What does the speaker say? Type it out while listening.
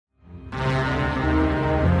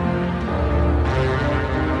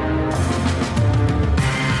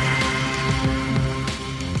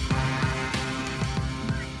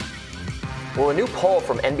a new poll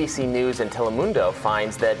from NBC News and Telemundo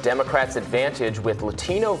finds that Democrats' advantage with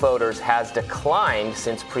Latino voters has declined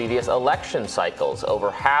since previous election cycles.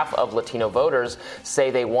 Over half of Latino voters say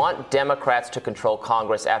they want Democrats to control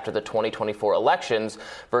Congress after the 2024 elections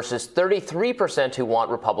versus 33% who want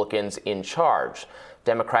Republicans in charge.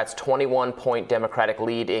 Democrats' 21-point Democratic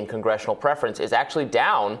lead in congressional preference is actually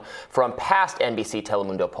down from past NBC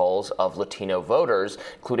Telemundo polls of Latino voters,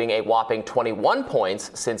 including a whopping 21 points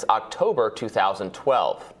since October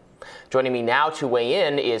 2012. Joining me now to weigh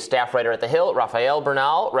in is staff writer at The Hill, Rafael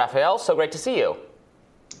Bernal. Rafael, so great to see you.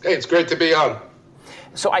 Hey, it's great to be on.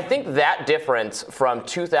 So I think that difference from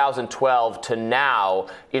 2012 to now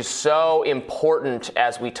is so important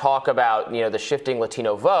as we talk about, the shifting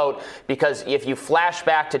Latino vote, because if you flash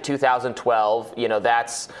back to 2012,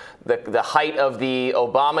 that's the height of the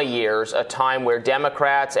Obama years, a time where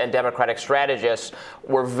Democrats and Democratic strategists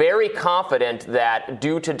were very confident that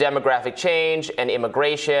due to demographic change and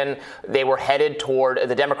immigration,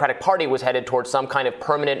 the Democratic Party was headed towards some kind of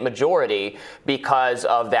permanent majority because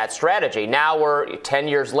of that strategy. Now we're 10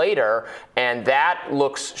 years later, and that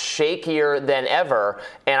looks shakier than ever.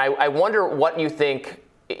 And I wonder what you think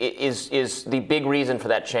is the big reason for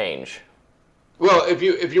that change. Well, if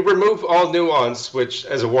you remove all nuance, which,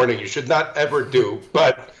 as a warning, you should not ever do,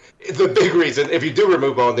 but the big reason, if you do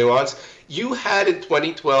remove all nuance, you had in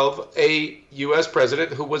 2012 a U.S.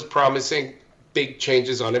 president who was promising big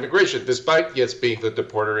changes on immigration, despite, yes, being the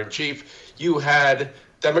deporter-in-chief. You had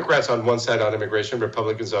Democrats on one side on immigration,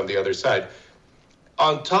 Republicans on the other side.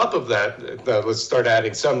 On top of that, let's start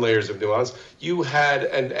adding some layers of nuance. You had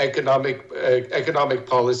an economic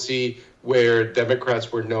policy where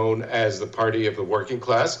Democrats were known as the party of the working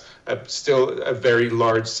class. Still a very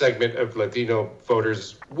large segment of Latino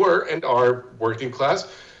voters were and are working class.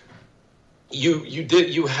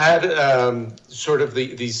 You had sort of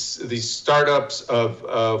these startups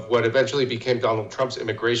of what eventually became Donald Trump's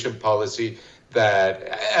immigration policy that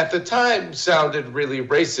at the time sounded really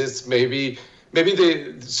racist. Maybe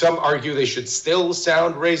some argue they should still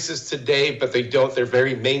sound racist today, but they don't. They're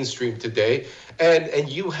very mainstream today. And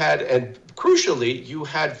crucially, you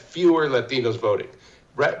had fewer Latinos voting.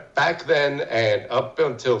 Back then and up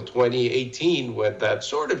until 2018, when that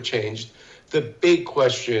sort of changed, the big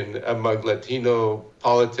question among Latino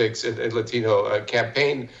politics and Latino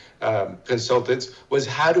campaign consultants was,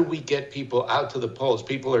 how do we get people out to the polls?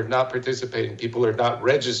 People are not participating. People are not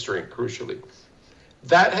registering, crucially.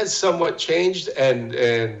 That has somewhat changed, and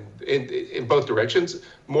in both directions.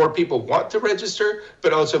 More people want to register,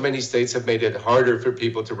 but also many states have made it harder for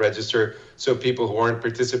people to register. So people who aren't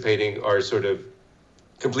participating are sort of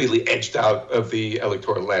completely edged out of the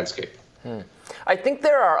electoral landscape. I think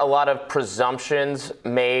there are a lot of presumptions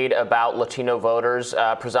made about Latino voters,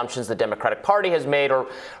 presumptions the Democratic Party has made, or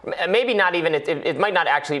maybe not even, it might not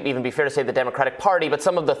actually even be fair to say the Democratic Party, but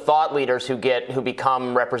some of the thought leaders who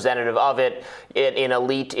become representative of it in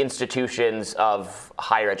elite institutions of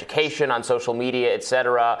higher education, on social media, et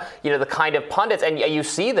cetera. The kind of pundits, and you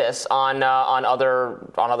see this on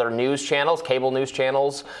other news channels, cable news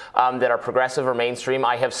channels that are progressive or mainstream.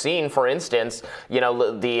 I have seen, for instance, the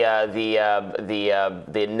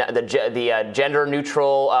gender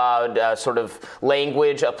neutral sort of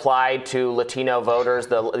language applied to Latino voters,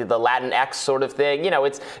 the Latinx sort of thing.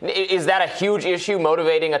 Is that a huge issue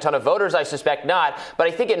motivating a ton of voters? I suspect not, but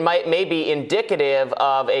I think it may be indicative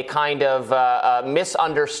of a kind of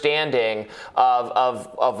misunderstanding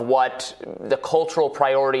of what the cultural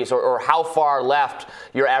priorities or how far left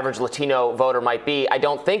your average Latino voter might be. I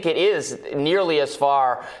don't think it is nearly as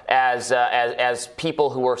far as people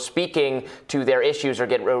who are speaking to their issues or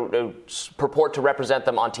purport to represent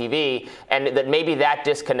them on TV, and that maybe that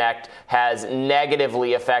disconnect has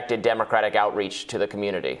negatively affected Democratic outreach to the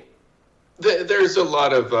community. There's a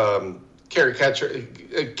lot of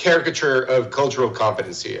caricature of cultural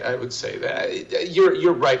competency, I would say. That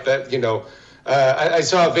you're right that I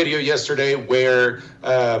saw a video yesterday where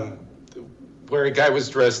a guy was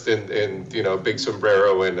dressed in big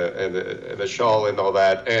sombrero and a shawl and all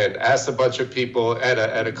that, and asked a bunch of people at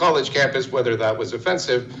a college campus whether that was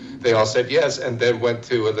offensive. They all said yes, and then went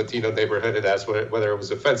to a Latino neighborhood and asked whether it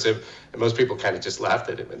was offensive, and most people kind of just laughed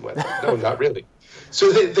at him and went, "No, not really."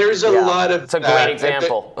 So there's a lot of. It's a great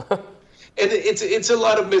example. And it's a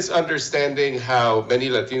lot of misunderstanding how many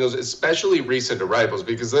Latinos, especially recent arrivals,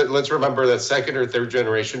 because let's remember that second or third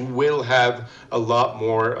generation will have a lot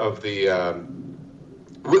more of the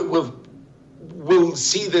will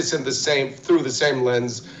see this through the same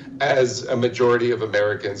lens as a majority of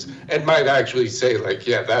Americans, and might actually say, like,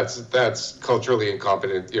 yeah, that's culturally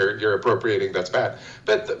incompetent. You're appropriating. That's bad.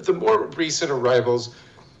 But the more recent arrivals,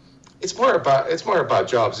 it's more about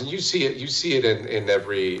jobs, and you see it in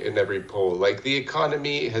every poll. Like, the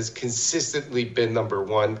economy has consistently been number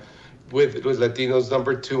one, with Latinos.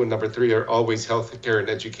 Number two and number three are always healthcare and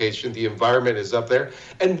education. The environment is up there.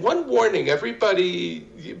 And one warning,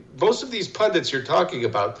 most of these pundits you're talking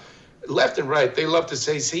about, left and right, they love to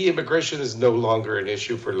say, see, immigration is no longer an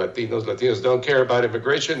issue for Latinos. Latinos don't care about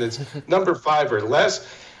immigration. It's number 5 or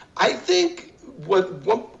less. I think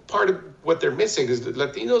one part of what they're missing is that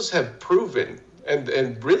Latinos have proven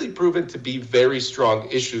and really proven to be very strong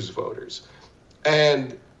issues voters.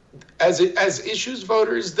 And as issues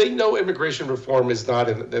voters, they know immigration reform is not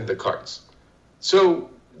in the cards. So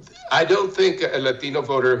I don't think a Latino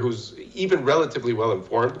voter who's even relatively well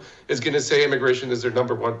informed is going to say immigration is their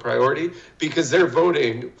number one priority, because they're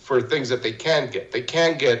voting for things that they can get. They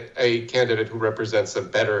can get a candidate who represents them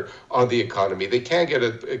better on the economy. They can get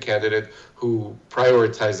a candidate who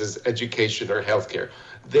prioritizes education or healthcare.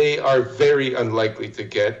 They are very unlikely to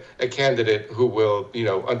get a candidate who will,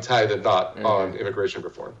 untie the knot on immigration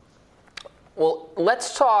reform. Well,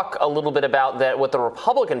 let's talk a little bit about that. What the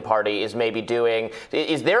Republican Party is maybe doing.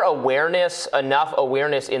 Is there enough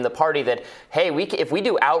awareness in the party that, hey, if we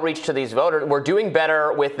do outreach to these voters, we're doing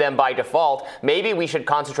better with them by default. Maybe we should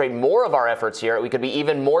concentrate more of our efforts here. We could be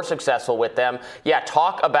even more successful with them. Yeah,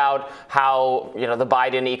 talk about how the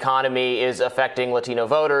Biden economy is affecting Latino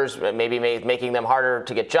voters, maybe making them harder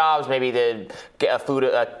to get jobs. Maybe the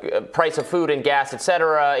price of food and gas, et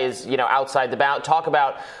cetera, is outside the bound. Talk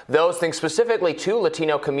about those things specifically to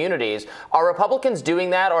Latino communities. Are Republicans doing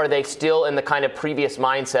that, or are they still in the kind of previous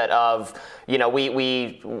mindset of,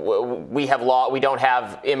 we don't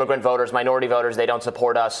have immigrant voters, minority voters, they don't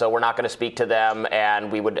support us, so we're not going to speak to them,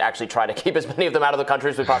 and we would actually try to keep as many of them out of the country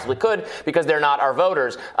as we possibly could because they're not our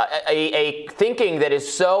voters? A thinking that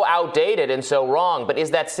is so outdated and so wrong, but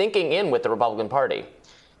is that sinking in with the Republican Party?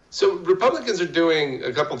 So Republicans are doing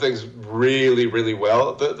a couple things really, really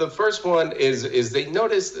well. The first one is they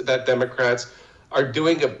noticed that Democrats are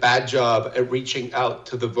doing a bad job at reaching out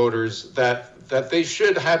to the voters that they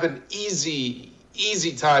should have an easy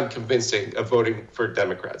time convincing of voting for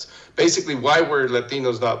Democrats. Basically, why were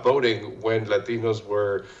Latinos not voting when Latinos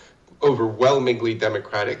were overwhelmingly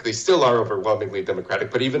Democratic? They still are overwhelmingly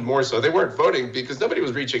Democratic, but even more so, they weren't voting because nobody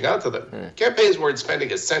was reaching out to them. Campaigns weren't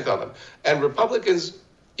spending a cent on them. And Republicans,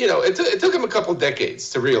 it took them a couple decades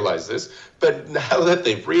to realize this, but now that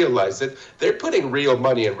they've realized it, they're putting real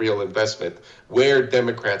money and real investment where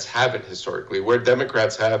Democrats haven't historically, where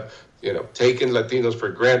Democrats have, taken Latinos for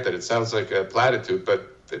granted. It sounds like a platitude,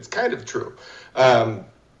 but it's kind of true.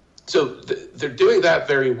 So they're doing that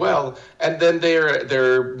very well, and then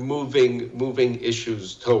they're moving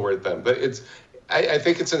issues toward them. But I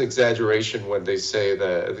think it's an exaggeration when they say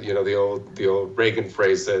that, the old Reagan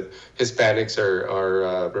phrase that Hispanics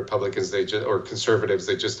are Republicans, or conservatives,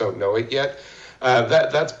 they just don't know it yet.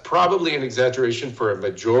 That's probably an exaggeration for a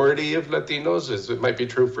majority of Latinos, as it might be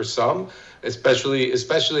true for some, especially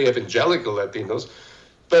evangelical Latinos.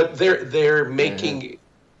 But they're making.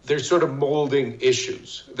 They're sort of molding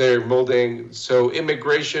issues. So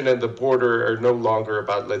immigration and the border are no longer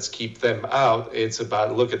about let's keep them out. It's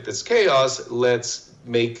about look at this chaos, let's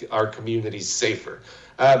make our communities safer.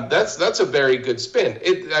 That's a very good spin.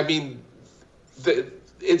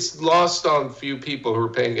 It's lost on few people who are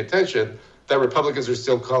paying attention that Republicans are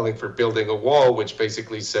still calling for building a wall, which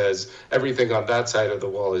basically says everything on that side of the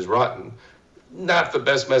wall is rotten. Not the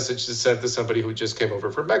best message to send to somebody who just came over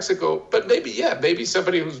from Mexico, but maybe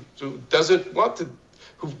somebody who doesn't want to,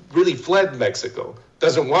 who really fled Mexico,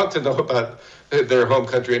 doesn't want to know about their home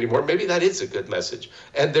country anymore. Maybe that is a good message.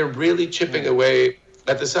 And they're really chipping away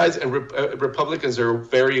at the sides. And Republicans are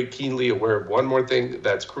very keenly aware of one more thing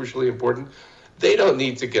that's crucially important. They don't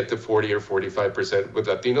need to get to 40 or 45% with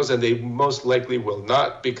Latinos, and they most likely will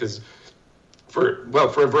not, because for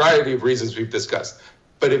a variety of reasons we've discussed.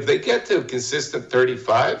 But if they get to a consistent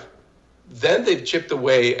 35, then they've chipped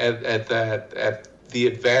away at the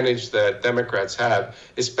advantage that Democrats have,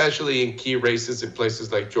 especially in key races in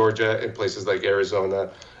places like Georgia and places like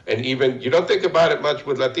Arizona. And even, you don't think about it much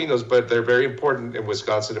with Latinos, but they're very important in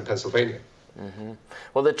Wisconsin and Pennsylvania. Mm-hmm.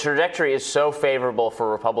 Well, the trajectory is so favorable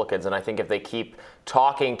for Republicans, and I think if they keep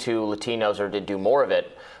talking to Latinos or to do more of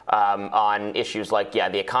it, on issues like,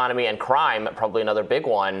 the economy and crime, probably another big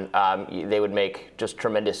one, they would make just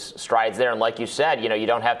tremendous strides there. And like you said, you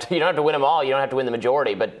don't have to win them all. You don't have to win the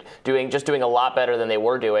majority, but doing a lot better than they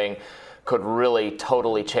were doing could really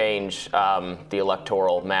totally change the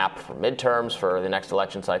electoral map for midterms, for the next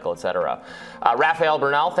election cycle, et cetera. Rafael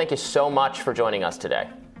Bernal, thank you so much for joining us today.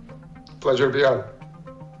 Pleasure to be on.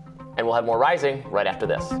 And we'll have more Rising right after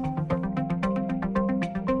this.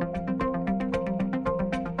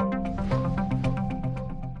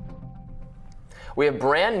 We have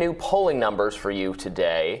brand new polling numbers for you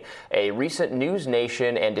today. A recent News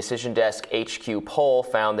Nation and Decision Desk HQ poll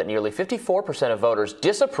found that nearly 54% of voters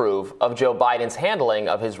disapprove of Joe Biden's handling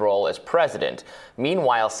of his role as president.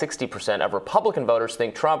 Meanwhile, 60% of Republican voters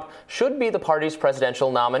think Trump should be the party's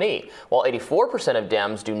presidential nominee, while 84% of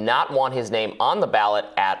Dems do not want his name on the ballot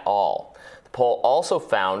at all. The poll also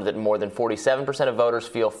found that more than 47% of voters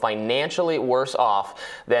feel financially worse off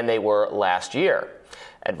than they were last year.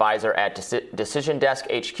 Advisor at Decision Desk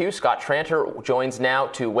HQ, Scott Tranter, joins now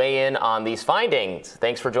to weigh in on these findings.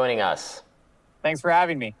 Thanks for joining us. Thanks for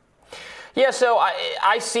having me. Yeah, so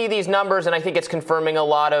I see these numbers, and I think it's confirming a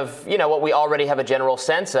lot of, what we already have a general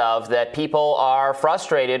sense of, that people are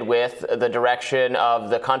frustrated with the direction of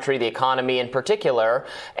the country, the economy in particular,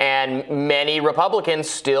 and many Republicans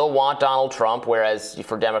still want Donald Trump, whereas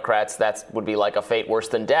for Democrats that would be like a fate worse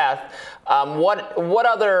than death. What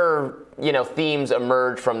other, themes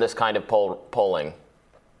emerge from this kind of polling?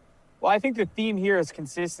 Well, I think the theme here is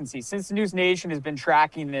consistency. Since News Nation has been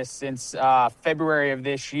tracking this since February of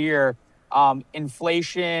this year,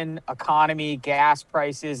 inflation, economy, gas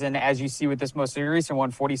prices, and as you see with this most recent one,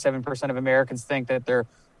 47% of Americans think that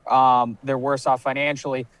they're worse off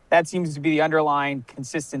financially. That seems to be the underlying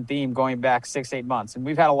consistent theme going back 6-8 months. And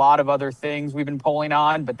we've had a lot of other things we've been polling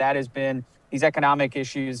on, but these economic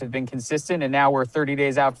issues have been consistent. And now we're 30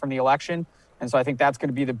 days out from the election. And so I think that's going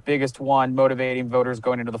to be the biggest one motivating voters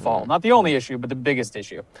going into the fall. Not the only issue, but the biggest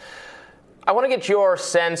issue. I want to get your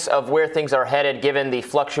sense of where things are headed given the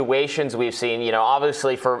fluctuations we've seen.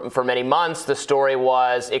 Obviously for many months, the story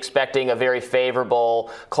was expecting a very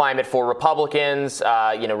favorable climate for Republicans,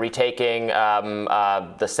 retaking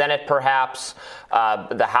the Senate perhaps,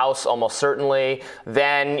 the House almost certainly.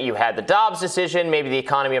 Then you had the Dobbs decision. Maybe the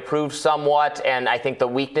economy improved somewhat. And I think the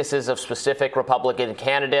weaknesses of specific Republican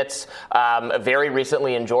candidates very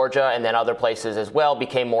recently in Georgia and then other places as well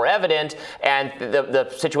became more evident. And the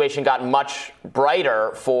situation got much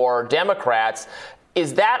brighter for Democrats.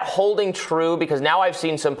 Is that holding true? Because now I've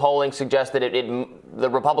seen some polling suggest that the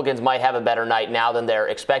Republicans might have a better night now than they're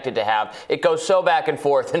expected to have. It goes so back and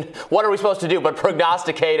forth. And what are we supposed to do but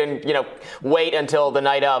prognosticate and wait until the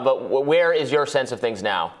night of? But where is your sense of things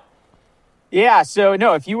now? Yeah, so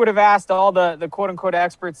no, if you would have asked all the quote unquote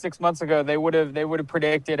experts 6 months ago, they would have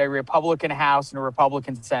predicted a Republican House and a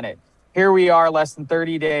Republican Senate. Here we are less than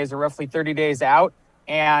 30 days or roughly 30 days out.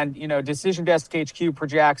 And, Decision Desk HQ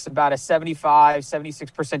projects about a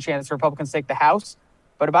 76% chance the Republicans take the House,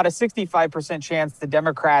 but about a 65% chance the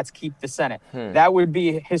Democrats keep the Senate. That would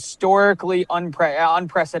be historically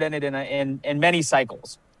unprecedented in many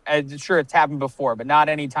cycles. Sure, it's happened before, but not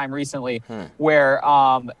any time recently where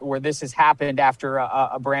this has happened after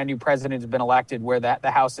a brand new president has been elected, where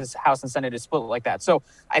the House and Senate is split like that. So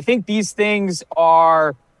I think these things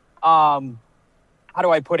are, how do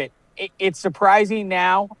I put it? It's surprising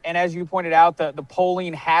now, and as you pointed out, the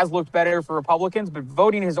polling has looked better for Republicans, but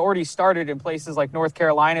voting has already started in places like North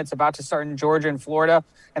Carolina. It's about to start in Georgia and Florida,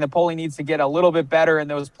 and the polling needs to get a little bit better in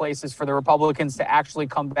those places for the Republicans to actually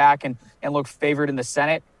come back and look favored in the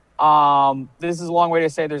Senate. This is a long way to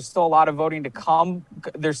say there's still a lot of voting to come.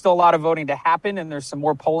 There's still a lot of voting to happen, and there's some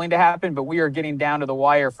more polling to happen, but we are getting down to the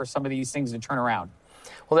wire for some of these things to turn around.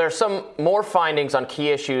 Well, there are some more findings on key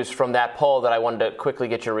issues from that poll that I wanted to quickly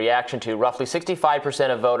get your reaction to. Roughly 65%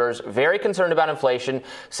 of voters very concerned about inflation.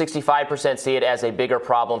 65% see it as a bigger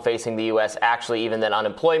problem facing the U.S. actually even than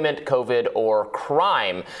unemployment, COVID, or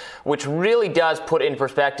crime, which really does put in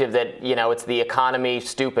perspective that, it's the economy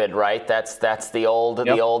stupid, right? That's the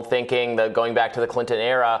old thinking, going back to the Clinton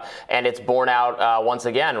era, and it's borne out once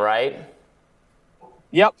again, right?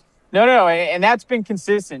 Yep. No, and that's been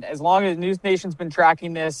consistent. As long as News Nation's been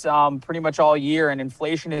tracking this pretty much all year, and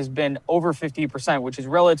inflation has been over 50%, which is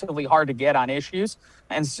relatively hard to get on issues,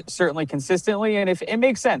 and certainly consistently. And if it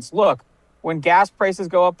makes sense, look, when gas prices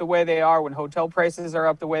go up the way they are, when hotel prices are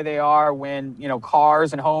up the way they are, when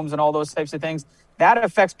cars and homes and all those types of things, that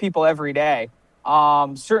affects people every day.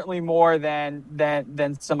 Certainly more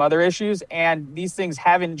than some other issues. And these things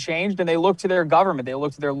haven't changed, and they look to their government. They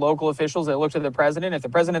look to their local officials. They look to the president. If the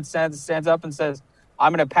president stands up and says,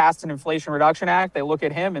 I'm going to pass an Inflation Reduction Act, they look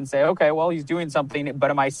at him and say, okay, well, he's doing something, but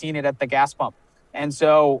am I seeing it at the gas pump? And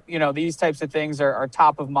so, these types of things are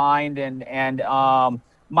top of mind. And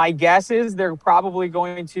my guess is they're probably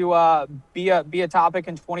going to be a topic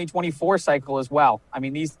in 2024 cycle as well. I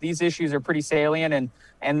mean, these issues are pretty salient,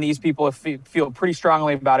 and these people feel pretty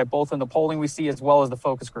strongly about it, both in the polling we see as well as the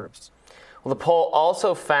focus groups. Well, the poll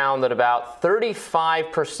also found that about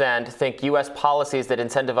 35% think U.S. policies that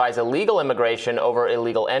incentivize illegal immigration over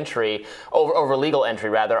legal entry,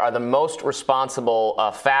 are the most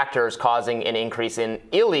responsible factors causing an increase in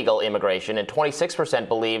illegal immigration. And 26%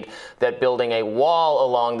 believed that building a wall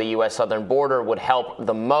along the U.S. southern border would help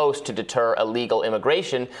the most to deter illegal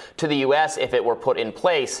immigration to the U.S. if it were put in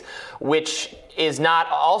place, which is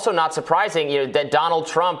not surprising, that Donald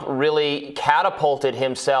Trump really catapulted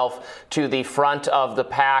himself to the front of the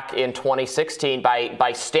pack in 2016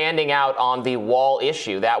 by standing out on the wall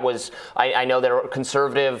issue. That was, I know there were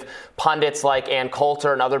conservative pundits like Ann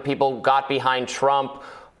Coulter and other people got behind Trump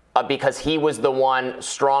because he was the one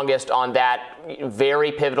strongest on that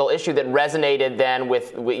very pivotal issue that resonated then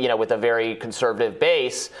with a very conservative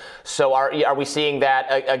base. So are we seeing that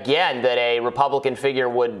again, that a Republican figure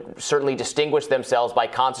would certainly distinguish themselves by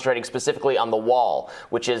concentrating specifically on the wall,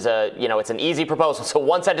 which is it's an easy proposal. So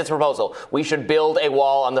one sentence proposal: we should build a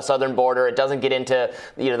wall on the southern border. It doesn't get into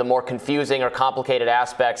the more confusing or complicated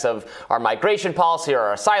aspects of our migration policy or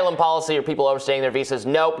our asylum policy or people overstaying their visas.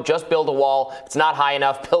 Nope, just build a wall. It's not high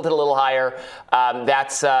enough. Build it a little higher.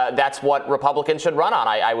 That's what Republicans should run on,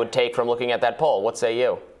 I would take from looking at that poll. What say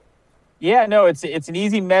you? Yeah, no, it's an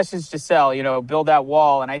easy message to sell, build that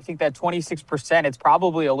wall. And I think that 26%, it's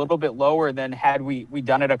probably a little bit lower than had we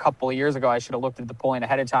done it a couple of years ago. I should have looked at the polling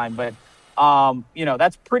ahead of time. But,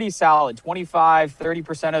 that's pretty solid. 25,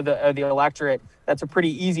 30% of the electorate, that's a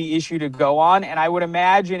pretty easy issue to go on. And I would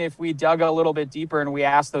imagine if we dug a little bit deeper and we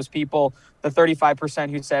asked those people, the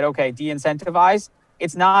 35% who said, okay, de-incentivize,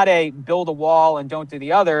 it's not a build a wall and don't do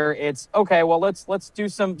the other. It's okay, well, let's do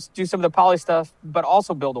some of the policy stuff, but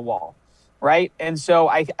also build a wall, right? And so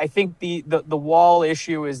I think the wall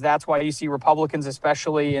issue is that's why you see Republicans,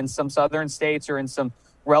 especially in some southern states or in some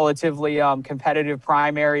relatively competitive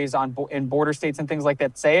primaries in border states and things like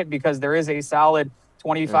that, say it, because there is a solid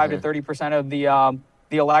 25 to 30% of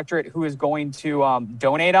the electorate who is going to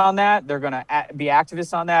donate on that. They're going to be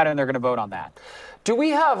activists on that, and they're going to vote on that. Do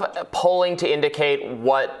we have polling to indicate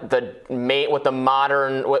what the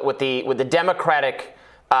Democratic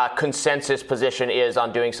consensus position is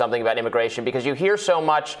on doing something about immigration? Because you hear so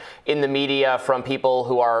much in the media from people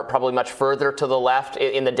who are probably much further to the left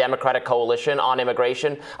in the Democratic coalition on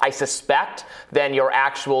immigration, I suspect, than your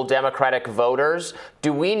actual Democratic voters.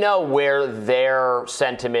 Do we know where their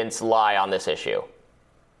sentiments lie on this issue?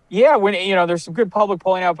 Yeah, when there's some good public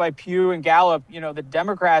polling out by Pew and Gallup, the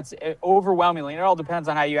Democrats overwhelmingly, and it all depends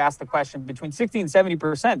on how you ask the question, between 60 and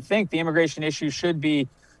 70% think the immigration issue should be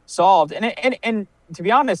solved. And to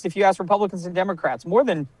be honest, if you ask Republicans and Democrats, more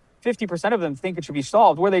than 50% of them think it should be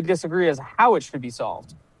solved. Where they disagree is how it should be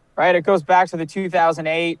solved, right? It goes back to the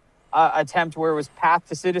 2008 attempt where it was path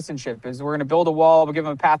to citizenship. Is we're going to build a wall, we'll give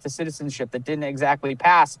them a path to citizenship. That didn't exactly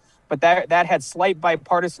pass, but that had slight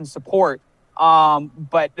bipartisan support.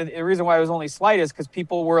 But the reason why it was only slight is because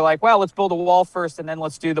people were like, well, let's build a wall first and then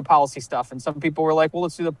let's do the policy stuff. And some people were like, well,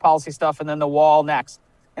 let's do the policy stuff and then the wall next.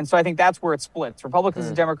 And so I think that's where it splits. Republicans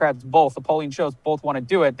and Democrats, both, the polling shows, both want to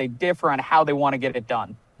do it. They differ on how they want to get it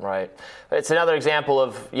done. Right. It's another example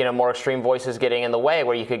of, more extreme voices getting in the way,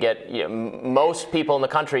 where you could get, most people in the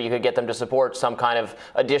country, you could get them to support some kind of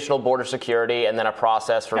additional border security and then a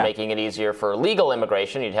process for making it easier for legal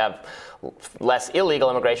immigration. You'd have less illegal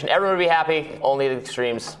immigration. Everyone would be happy, only the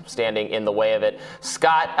extremes standing in the way of it.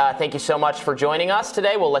 Scott, thank you so much for joining us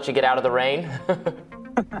today. We'll let you get out of the rain.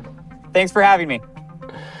 Thanks for having me.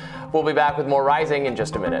 We'll be back with more Rising in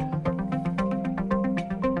just a minute.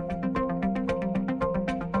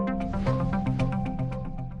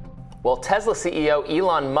 Well, Tesla CEO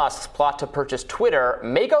Elon Musk's plot to purchase Twitter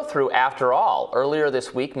may go through after all. Earlier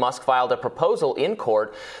this week, Musk filed a proposal in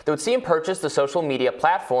court that would see him purchase the social media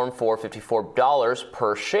platform for $54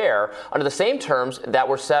 per share under the same terms that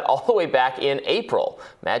were set all the way back in April.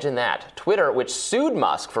 Imagine that. Twitter, which sued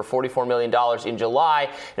Musk for $44 million in July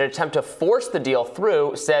in an attempt to force the deal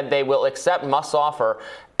through, said they will accept Musk's offer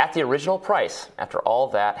at the original price after all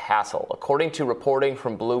that hassle. According to reporting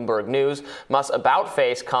from Bloomberg News, Musk's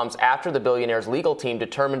about-face comes after the billionaire's legal team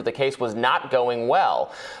determined the case was not going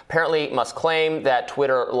well. Apparently, Musk claimed that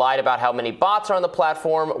Twitter lied about how many bots are on the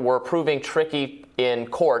platform, were proving tricky in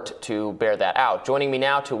court to bear that out. Joining me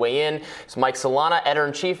now to weigh in is Mike Solana,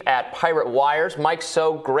 editor-in-chief at Pirate Wires. Mike,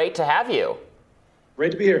 so great to have you.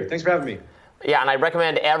 Great to be here. Thanks for having me. Yeah, and I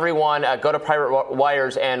recommend everyone go to Private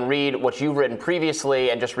Wires and read what you've written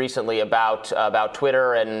previously and just recently about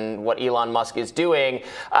Twitter and what Elon Musk is doing.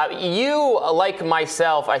 You, like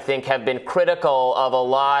myself, I think, have been critical of a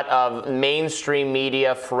lot of mainstream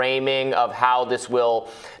media framing of how this will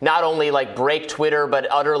not only break Twitter, but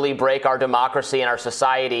utterly break our democracy and our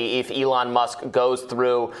society if Elon Musk goes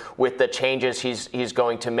through with the changes he's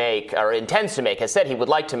going to make or intends to make, has said he would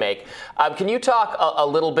like to make. Can you talk a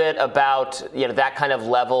little bit about that kind of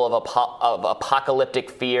level of apocalyptic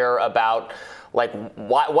fear about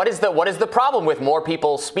what is the problem with more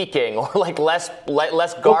people speaking or less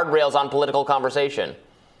guardrails on political conversation?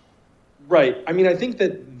 Right. I mean, I think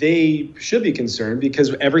that they should be concerned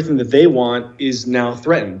because everything that they want is now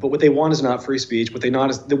threatened. But what they want is not free speech. What they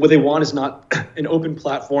want is not an open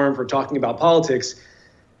platform for talking about politics.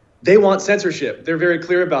 They want censorship. They're very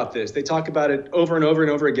clear about this. They talk about it over and over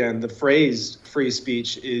and over again. The phrase free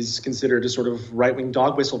speech is considered a sort of right-wing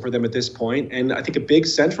dog whistle for them at this point. And I think a big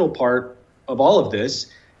central part of all of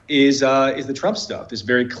this is the Trump stuff, this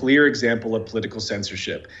very clear example of political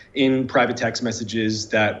censorship in private text messages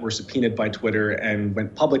that were subpoenaed by Twitter and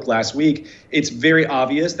went public last week. It's very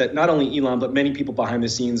obvious that not only Elon, but many people behind the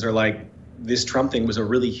scenes are like, this Trump thing was a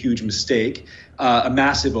really huge mistake, a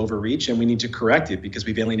massive overreach, and we need to correct it because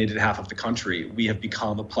we've alienated half of the country. We have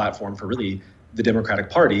become a platform for really the Democratic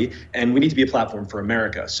Party, and we need to be a platform for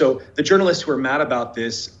America. So the journalists who are mad about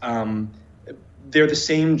this, they're the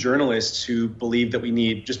same journalists who believe that we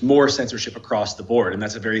need just more censorship across the board. And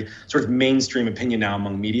that's a very sort of mainstream opinion now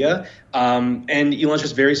among media. And Elon's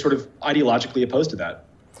just very sort of ideologically opposed to that.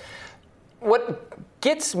 What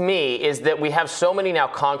gets me is that we have so many now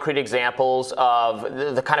concrete examples of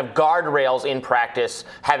the kind of guardrails in practice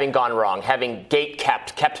having gone wrong, having gate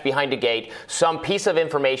kept behind a gate, some piece of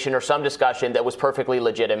information or some discussion that was perfectly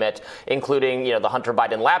legitimate, including the Hunter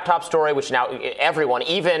Biden laptop story, which now everyone,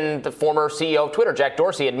 even the former CEO of Twitter, Jack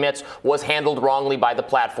Dorsey, admits was handled wrongly by the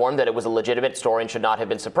platform, that it was a legitimate story and should not have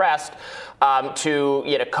been suppressed, to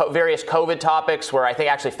various COVID topics where I think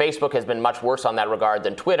actually Facebook has been much worse on that regard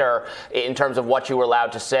than Twitter in terms of what you were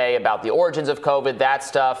allowed to say about the origins of COVID, that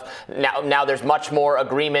stuff. Now there's much more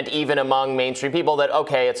agreement even among mainstream people that,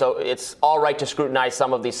 okay, it's all right to scrutinize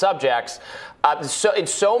some of these subjects. So in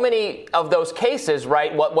so many of those cases,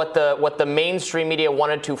 right, what the mainstream media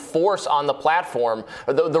wanted to force on the platform,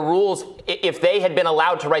 or the rules, if they had been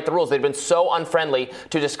allowed to write the rules, they'd been so unfriendly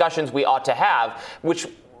to discussions we ought to have, which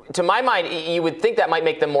to my mind, you would think that might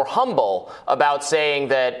make them more humble about saying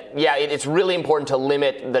that, yeah, it's really important to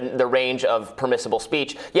limit the range of permissible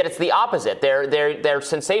speech. Yet it's the opposite. They're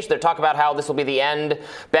sensational. They talk about how this will be the end.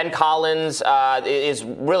 Ben Collins is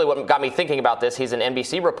really what got me thinking about this. He's an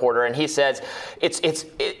NBC reporter, and he says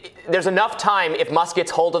there's enough time if Musk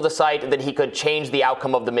gets hold of the site that he could change the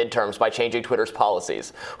outcome of the midterms by changing Twitter's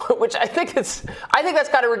policies, which I think that's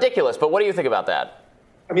kind of ridiculous. But what do you think about that?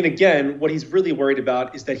 I mean, again, what he's really worried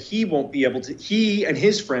about is that he and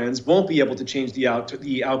his friends won't be able to change the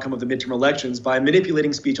outcome of the midterm elections by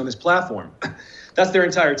manipulating speech on this platform. That's their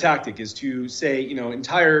entire tactic, is to say,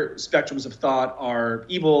 entire spectrums of thought are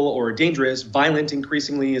evil or dangerous. Violent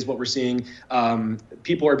increasingly is what we're seeing.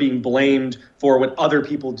 People are being blamed for what other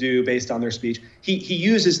people do based on their speech. He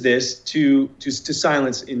uses this to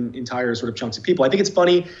silence entire sort of chunks of people. I think it's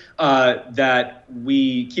funny that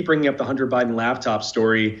we keep bringing up the Hunter Biden laptop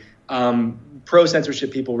story.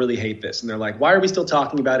 Pro-censorship people really hate this. And they're like, why are we still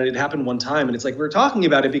talking about it? It happened one time. And it's like, we're talking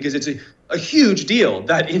about it because it's a huge deal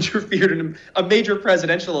that interfered in a major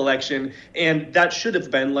presidential election. And that should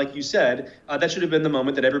have been, like you said, that should have been the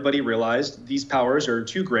moment that everybody realized these powers are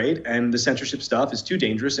too great and the censorship stuff is too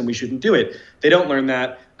dangerous and we shouldn't do it. They don't learn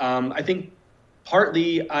that. I think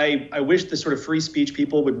partly I wish the sort of free speech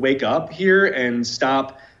people would wake up here and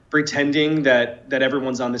stop pretending that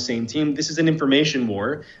everyone's on the same team. This is an information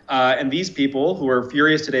war. And these people who are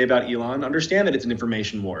furious today about Elon understand that it's an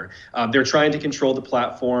information war. They're trying to control the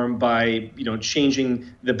platform by, changing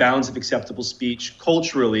the bounds of acceptable speech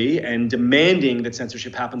culturally and demanding that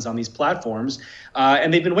censorship happens on these platforms.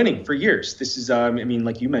 And they've been winning for years. This is,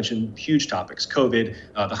 like you mentioned, huge topics, COVID,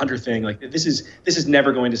 the Hunter thing. This is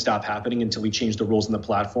never going to stop happening until we change the rules on the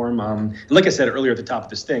platform. And like I said earlier at the top of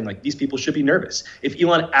this thing, these people should be nervous. If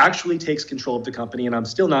Elon actually takes control of the company, and I'm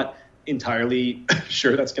still not entirely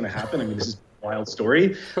sure that's going to happen. I mean, this is a wild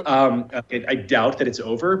story. I doubt that it's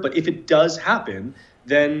over, but if it does happen,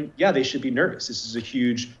 then yeah, they should be nervous. This is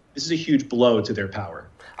a huge blow to their power.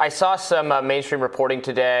 I saw some mainstream reporting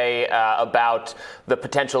today about the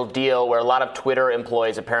potential deal where a lot of Twitter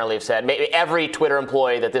employees apparently have said, maybe every Twitter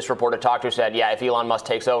employee that this reporter talked to said, yeah, if Elon Musk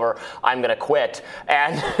takes over, I'm going to quit.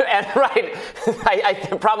 And right,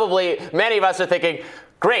 I probably many of us are thinking,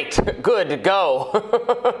 great, good,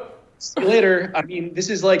 go. See you later. I mean, this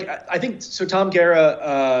is like, I think, so Tom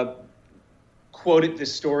Guerra quoted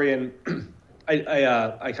this story, and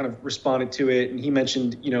I kind of responded to it, and he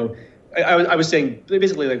mentioned, I was saying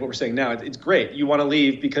basically like what we're saying now. It's great. You want to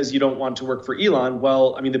leave because you don't want to work for Elon.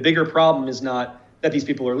 Well, I mean, the bigger problem is not that these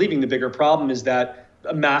people are leaving. The bigger problem is that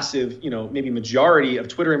a massive, maybe majority of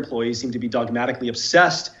Twitter employees seem to be dogmatically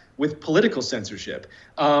obsessed with political censorship.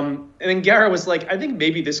 And then Guerra was like, I think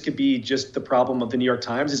maybe this could be just the problem of the New York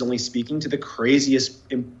Times is only speaking to the craziest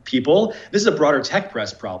people. This is a broader tech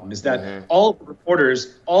press problem, is that all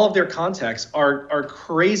reporters, all of their contacts are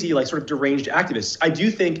crazy, like sort of deranged activists. I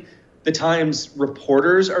do think the Times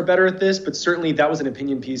reporters are better at this, but certainly that was an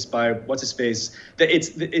opinion piece by what's-his-face. That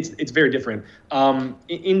it's very different.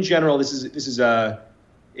 In general, this is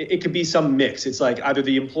it could be some mix. It's like either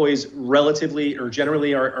the employees relatively or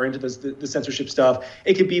generally are into the censorship stuff.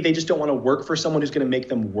 It could be they just don't want to work for someone who's going to make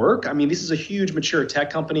them work. I mean, this is a huge mature tech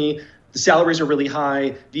company. The salaries are really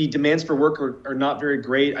high. The demands for work are not very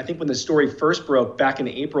great. I think when the story first broke back in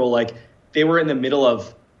April, like they were in the middle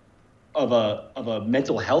of a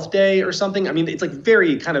mental health day or something. I mean, it's like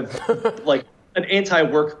very kind of like an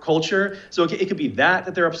anti-work culture. So it could be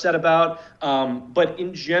that they're upset about. But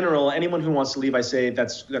in general, anyone who wants to leave, I say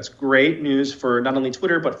that's great news for not only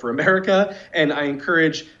Twitter, but for America. And I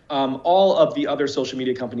encourage all of the other social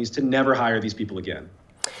media companies to never hire these people again.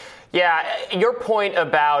 Yeah, your point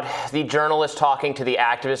about the journalists talking to the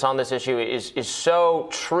activists on this issue is so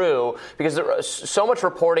true, because there is so much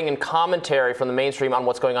reporting and commentary from the mainstream on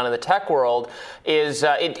what's going on in the tech world is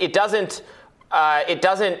it doesn't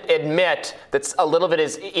admit that a little bit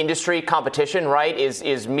is industry competition, right?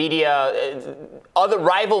 Is media, other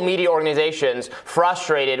rival media organizations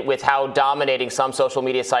frustrated with how dominating some social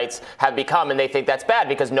media sites have become, and they think that's bad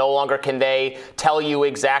because no longer can they tell you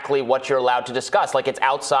exactly what you're allowed to discuss. Like it's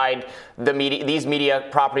outside the media, these media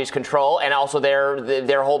properties' control, and also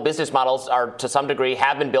their whole business models are to some degree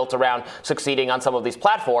have been built around succeeding on some of these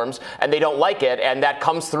platforms, and they don't like it, and that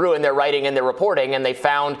comes through in their writing and their reporting, and they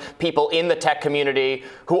found people in the tech community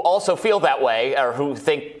who also feel that way, or who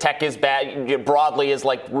think tech is bad broadly, is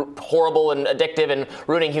like horrible and addictive and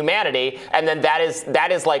ruining humanity, and then that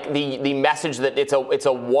is like the message that it's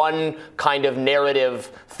a one kind of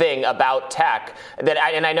narrative thing about tech that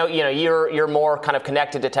I know you're more kind of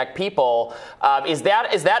connected to tech people. Is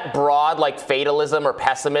that broad like fatalism or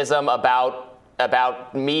pessimism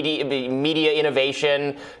about media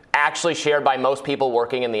innovation actually shared by most people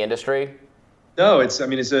working in the industry? No, it's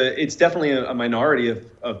definitely a minority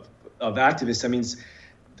of activists. I mean,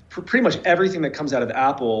 pretty much everything that comes out of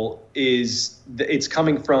Apple it's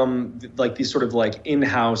coming from like these sort of like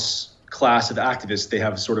in-house class of activists they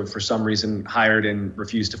have sort of for some reason hired and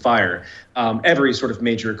refused to fire. Every sort of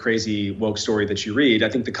major crazy woke story that you read, I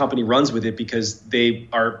think the company runs with it because they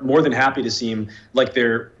are more than happy to seem like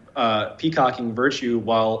they're peacocking virtue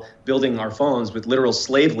while building our phones with literal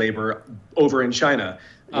slave labor over in China.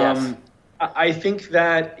 Yes. I think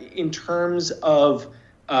that in terms of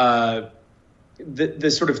the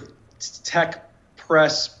sort of tech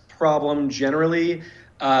press problem generally,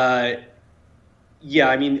 I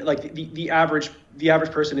mean, like the average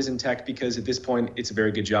person is in tech because at this point it's a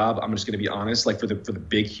very good job. I'm just going to be honest, like for the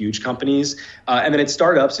big, huge companies, and then at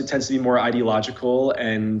startups it tends to be more ideological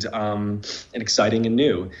and exciting and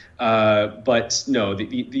new. But no,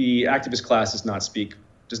 the activist class does not speak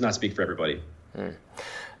for everybody.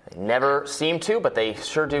 They never seem to, but they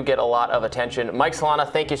sure do get a lot of attention. Mike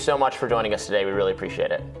Solana, thank you so much for joining us today. We really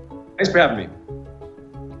appreciate it. Thanks for having me.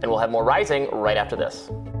 And we'll have more Rising right after this.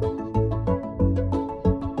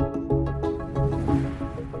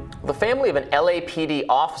 The family of an LAPD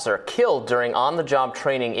officer killed during on-the-job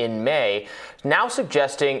training in May now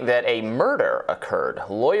suggesting that a murder occurred.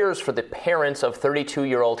 Lawyers for the parents of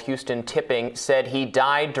 32-year-old Houston Tipping said he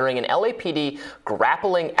died during an LAPD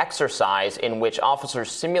grappling exercise in which officers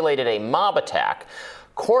simulated a mob attack.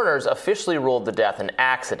 Coroners officially ruled the death an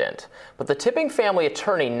accident, but the Tipping family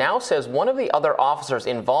attorney now says one of the other officers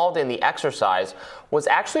involved in the exercise was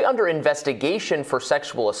actually under investigation for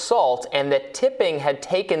sexual assault, and that Tipping had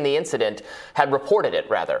reported it.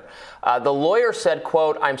 The lawyer said,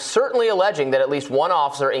 quote, "I'm certainly alleging that at least one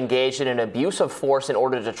officer engaged in an abuse of force in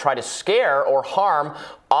order to try to scare or harm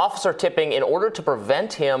Officer Tipping in order to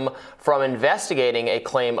prevent him from investigating a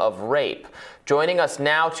claim of rape." Joining us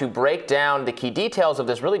now to break down the key details of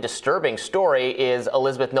this really disturbing story is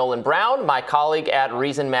Elizabeth Nolan Brown, my colleague at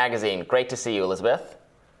Reason Magazine. Great to see you, Elizabeth.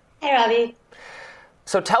 Hey, Robbie.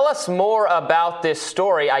 So tell us more about this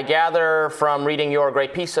story. I gather from reading your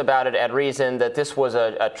great piece about it at Reason that this was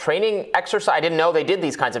a training exercise. I didn't know they did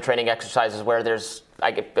these kinds of training exercises where there's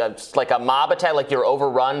like a mob attack, like you're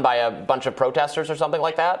overrun by a bunch of protesters or something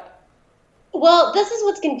like that? Well, this is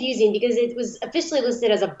what's confusing because it was officially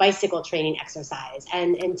listed as a bicycle training exercise,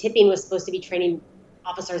 and tipping was supposed to be training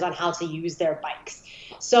officers on how to use their bikes.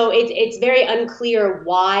 So it's very unclear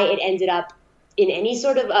why it ended up in any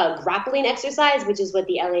sort of grappling exercise, which is what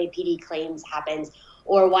the LAPD claims happens,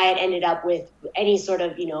 or why it ended up with any sort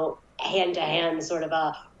of, hand-to-hand sort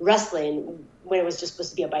of wrestling when it was just supposed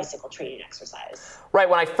to be a bicycle training exercise. Right.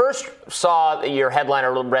 When I first saw your headline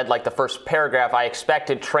or read like the first paragraph, I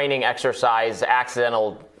expected training exercise,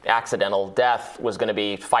 accidental death was going to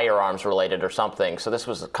be firearms related or something. So this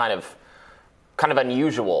was kind of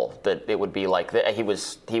unusual that it would be like that. He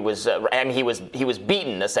was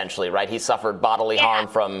beaten essentially, right? He suffered bodily harm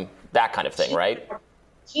from that kind of thing, right?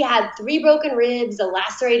 He had 3 broken ribs, a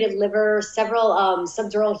lacerated liver, several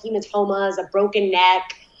subdural hematomas, a broken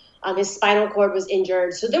neck. His spinal cord was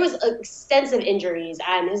injured. So there was extensive injuries.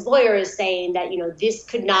 And his lawyer is saying that, this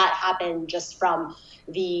could not happen just from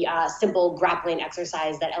the simple grappling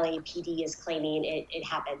exercise that LAPD is claiming it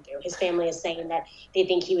happened through. His family is saying that they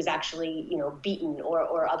think he was actually, beaten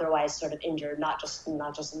or otherwise sort of injured, not just in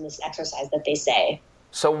this exercise that they say.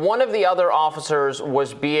 So one of the other officers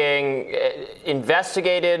was being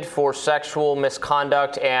investigated for sexual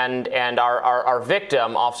misconduct, and our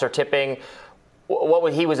victim, Officer Tipping,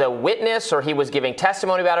 he was a witness, or he was giving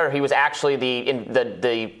testimony about it, or he was actually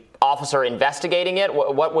the officer investigating it?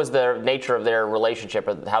 What was the nature of their relationship,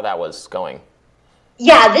 or how that was going?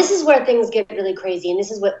 Yeah, this is where things get really crazy, and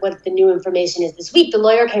this is what the new information is this week. The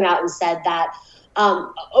lawyer came out and said that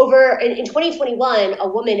in 2021, a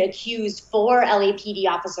woman accused 4 LAPD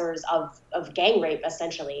officers of gang rape,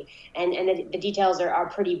 essentially. And the details are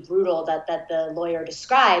pretty brutal that the lawyer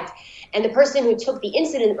described. And the person who took the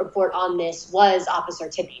incident report on this was Officer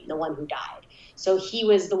Tipping, the one who died. So he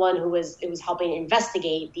was the one who was helping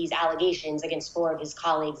investigate these allegations against 4 of his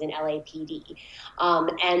colleagues in LAPD.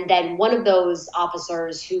 And then one of those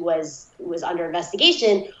officers who was under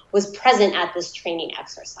investigation was present at this training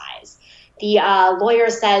exercise. The lawyer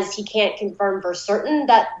says he can't confirm for certain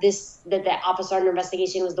that the officer under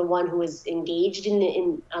investigation was the one who was engaged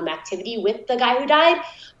in activity with the guy who died,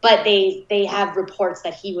 but they have reports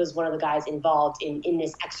that he was one of the guys involved in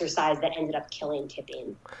this exercise that ended up killing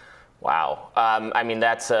Tipping. Wow.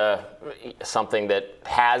 That's something that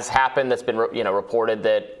has happened. That's been reported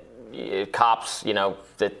that cops,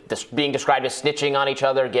 that being described as snitching on each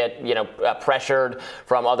other, get pressured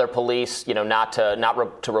from other police, not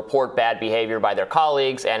to report bad behavior by their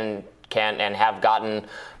colleagues, and have gotten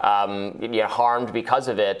harmed because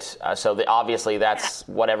of it. So obviously that's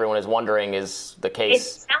what everyone is wondering is the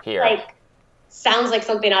case here. Sounds like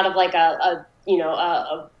something out of like a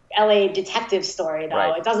LA detective story, though.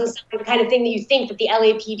 Right. It doesn't sound like the kind of thing that you think that the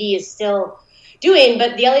LAPD is still doing,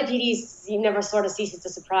 but the LAPD never sort of ceases to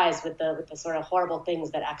surprise with the sort of horrible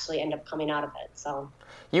things that actually end up coming out of it. So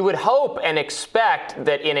you would hope and expect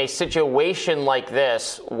that in a situation like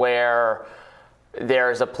this, where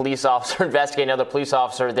there's a police officer investigating another police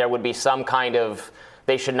officer, there would be some kind of,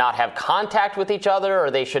 they should not have contact with each other,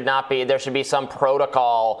 or there should be some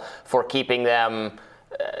protocol for keeping them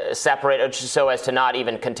separate so as to not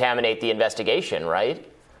even contaminate the investigation, right?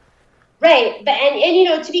 Right, but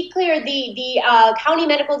and to be clear, the county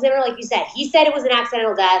medical examiner, like you said, he said it was an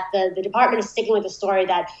accidental death. The department is sticking with the story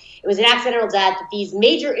that it was an accidental death. That these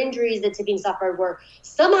major injuries that Tipping suffered were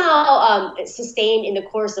somehow sustained in the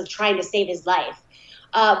course of trying to save his life.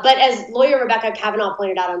 But as lawyer Rebecca Kavanaugh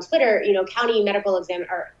pointed out on Twitter, county medical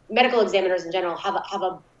examiners in general have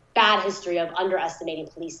a bad history of underestimating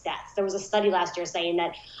police deaths. There was a study last year saying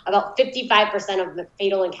that about 55% of the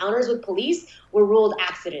fatal encounters with police were ruled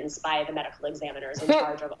accidents by the medical examiners in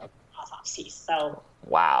charge of autopsies. So,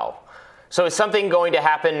 wow. So is something going to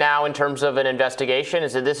happen now in terms of an investigation?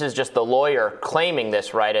 This is just the lawyer claiming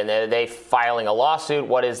this, right? And are they filing a lawsuit?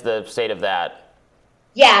 What is the state of that?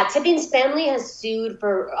 Yeah, Tipping's family has sued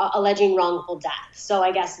for alleging wrongful death. So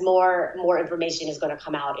I guess more information is going to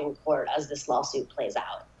come out in court as this lawsuit plays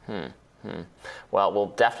out. Well, we'll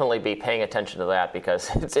definitely be paying attention to that, because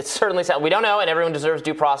it's certainly, we don't know, and everyone deserves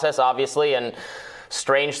due process, obviously, and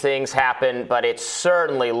strange things happen, but it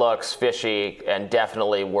certainly looks fishy and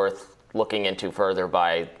definitely worth looking into further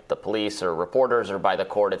by the police or reporters or by the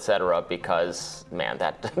court, et cetera, because, man,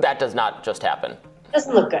 that does not just happen.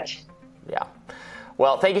 Doesn't look good. Yeah.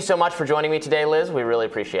 Well, thank you so much for joining me today, Liz. We really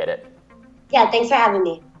appreciate it. Yeah, thanks for having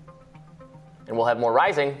me. And we'll have more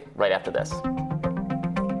Rising right after this.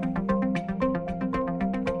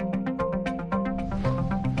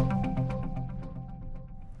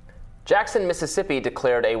 Jackson, Mississippi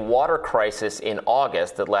declared a water crisis in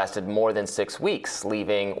August that lasted more than 6 weeks,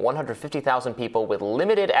 leaving 150,000 people with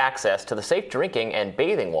limited access to the safe drinking and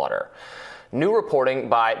bathing water. New reporting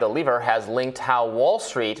by The Lever has linked how Wall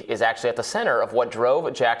Street is actually at the center of what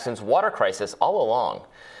drove Jackson's water crisis all along.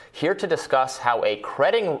 Here to discuss how a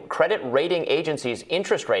credit rating agency's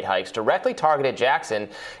interest rate hikes directly targeted Jackson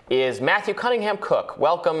is Matthew Cunningham-Cook.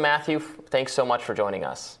 Welcome, Matthew. Thanks so much for joining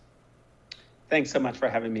us. Thanks so much for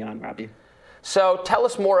having me on, Robbie. So tell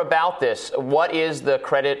us more about this. What is the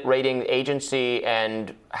credit rating agency,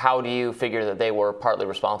 and how do you figure that they were partly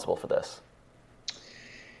responsible for this?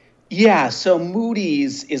 Yeah, so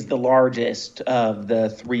Moody's is the largest of the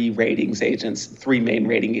three main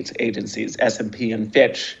rating agencies, S&P and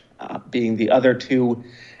Fitch being the other two,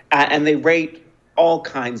 and they rate all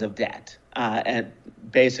kinds of debt, and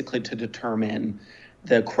basically to determine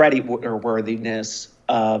the creditworthiness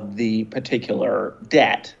of the particular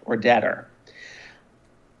debt or debtor.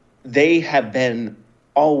 They have been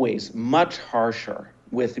always much harsher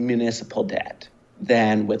with municipal debt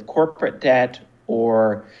than with corporate debt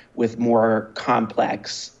or with more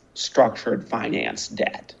complex structured finance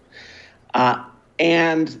debt.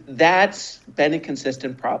 And that's been a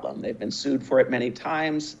consistent problem. They've been sued for it many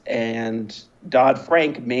times, and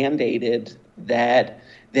Dodd-Frank mandated that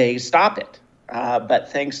they stop it.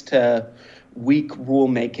 But thanks to weak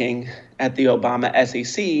rulemaking at the Obama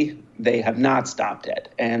SEC, they have not stopped it.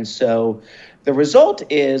 And so the result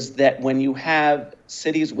is that when you have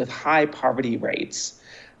cities with high poverty rates,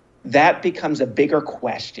 that becomes a bigger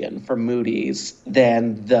question for Moody's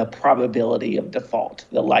than the probability of default,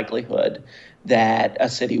 the likelihood that a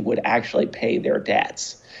city would actually pay their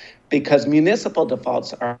debts. Because municipal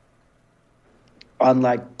defaults are,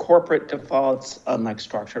 unlike corporate defaults, unlike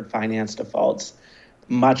structured finance defaults,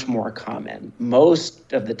 much more common.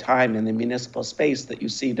 Most of the time in the municipal space that you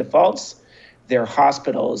see defaults, they're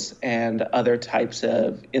hospitals and other types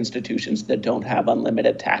of institutions that don't have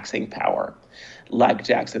unlimited taxing power, like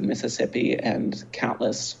Jackson, Mississippi, and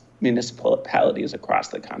countless municipalities across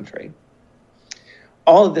the country.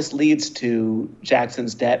 All of this leads to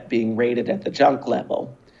Jackson's debt being rated at the junk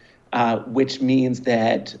level, which means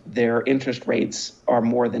that their interest rates are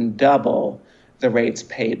more than double the rates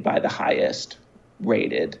paid by the highest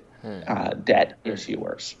rated debt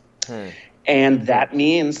issuers. And that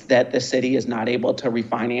means that the city is not able to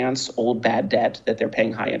refinance old bad debt that they're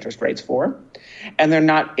paying high interest rates for, and they're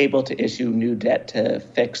not able to issue new debt to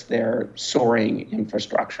fix their soaring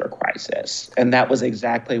infrastructure crisis. And that was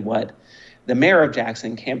exactly what the mayor of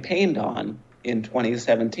Jackson campaigned on in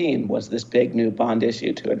 2017, was this big new bond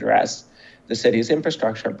issue to address the city's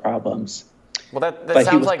infrastructure problems. Well, that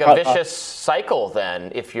sounds like a vicious cycle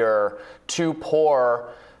then. If you're too poor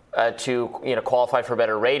to qualify for a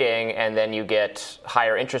better rating, and then you get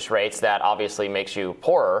higher interest rates, that obviously makes you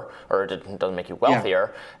poorer, or it doesn't make you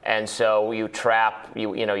wealthier. Yeah. And so you would trap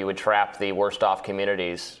the worst off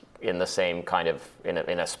communities in the same kind of in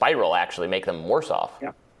a spiral, actually make them worse off.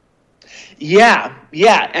 Yeah.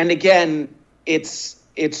 And again, it's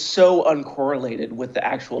so uncorrelated with the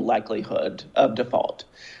actual likelihood of default.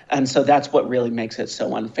 And so that's what really makes it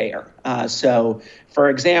so unfair. So, for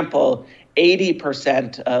example,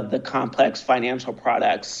 80% of the complex financial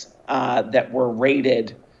products that were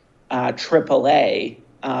rated AAA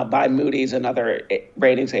by Moody's and other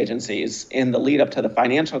ratings agencies in the lead up to the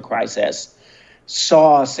financial crisis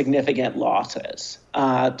saw significant losses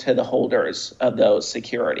to the holders of those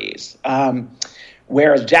securities.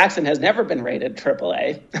 Whereas Jackson has never been rated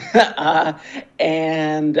AAA,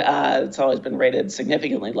 and it's always been rated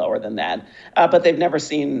significantly lower than that. But they've never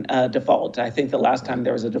seen a default. I think the last time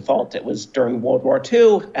there was a default, it was during World War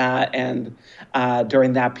II, and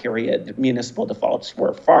during that period, municipal defaults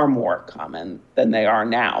were far more common than they are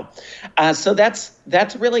now. So that's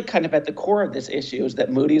really kind of at the core of this issue, is that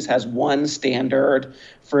Moody's has one standard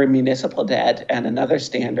for municipal debt and another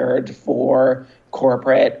standard for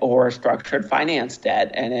corporate or structured finance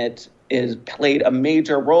debt. And it is played a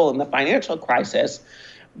major role in the financial crisis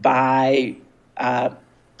by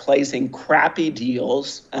placing crappy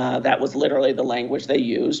deals, that was literally the language they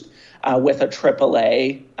used, with a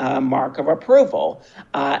AAA mark of approval.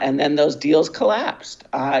 And then those deals collapsed,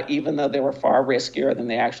 even though they were far riskier than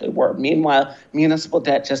they actually were. Meanwhile, municipal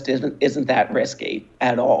debt just isn't that risky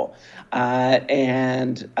at all.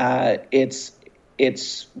 And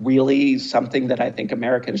it's really something that I think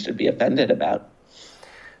Americans should be offended about.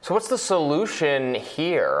 So what's the solution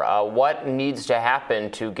here? What needs to happen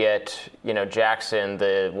to get, Jackson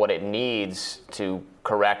what it needs to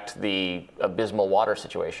correct the abysmal water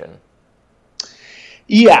situation?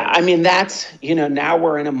 Yeah, I mean, that's, now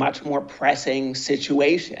we're in a much more pressing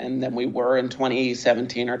situation than we were in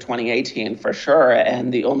 2017 or 2018 for sure.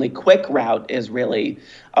 And the only quick route is really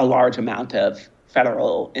a large amount of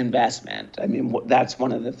federal investment. I mean, that's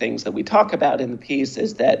one of the things that we talk about in the piece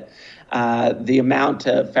is that the amount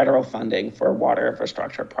of federal funding for water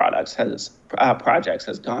infrastructure projects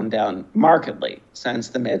has gone down markedly since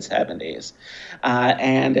the mid-'70s.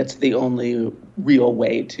 And it's the only real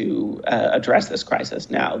way to address this crisis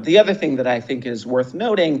now. The other thing that I think is worth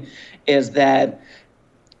noting is that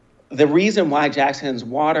the reason why Jackson's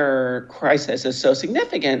water crisis is so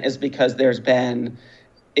significant is because there's been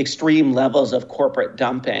extreme levels of corporate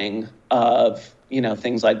dumping of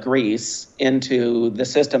things like grease into the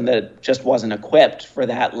system that just wasn't equipped for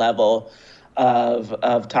that level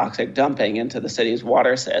of toxic dumping into the city's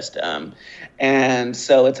water system. And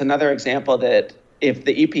so it's another example that if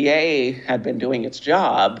the EPA had been doing its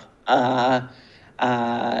job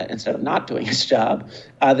instead of not doing its job,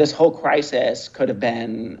 this whole crisis could have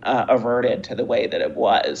been averted to the way that it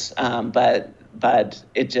was. But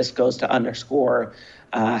it just goes to underscore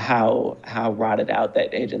how rotted out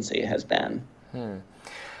that agency has been.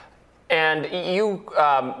 And you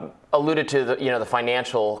alluded to the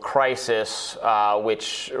financial crisis,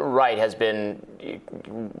 which has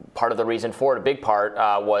been part of the reason for it. A big part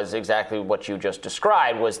was exactly what you just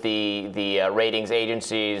described, was the ratings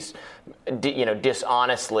agencies,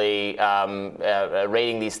 dishonestly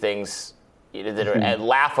rating these things that are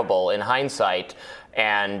laughable in hindsight.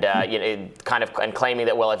 And and claiming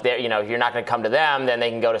that, well, if they're if you're not going to come to them, then they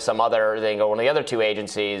can go to one of the other two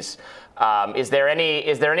agencies. Is there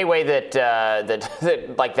any way that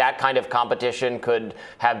that kind of competition could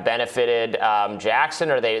have benefited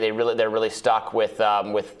Jackson, or they're really stuck with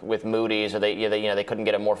Moody's, or they couldn't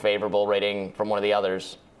get a more favorable rating from one of the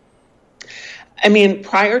others? I mean,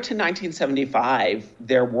 prior to 1975,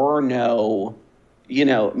 there were no,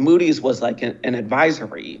 Moody's was like an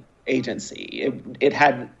advisory agency. It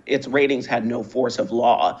had, its ratings had no force of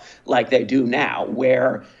law like they do now,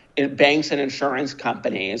 where banks and insurance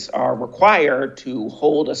companies are required to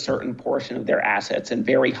hold a certain portion of their assets in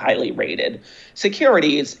very highly rated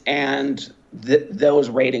securities, and those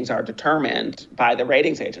ratings are determined by the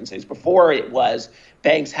ratings agencies. Before, it was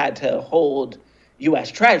banks had to hold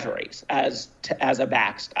U.S. Treasuries as a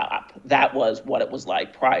backstop. That was what it was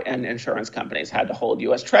like. And insurance companies had to hold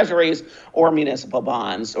U.S. Treasuries or municipal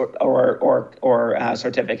bonds or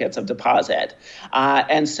certificates of deposit.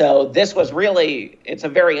 And so this was really, it's a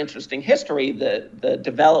very interesting history, the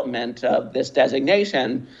development of this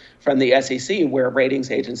designation from the SEC, where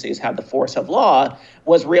ratings agencies have the force of law,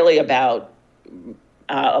 was really about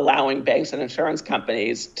allowing banks and insurance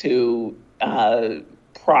companies to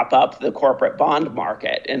prop up the corporate bond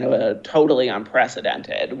market in a totally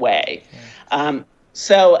unprecedented way.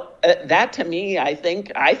 So that, to me, I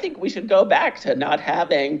think we should go back to not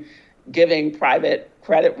giving private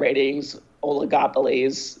credit ratings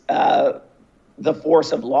oligopolies the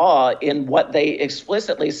force of law in what they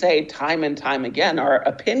explicitly say time and time again are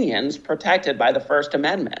opinions protected by the First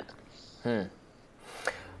Amendment.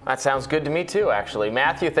 That sounds good to me too, actually.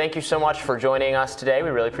 Matthew, thank you so much for joining us today. We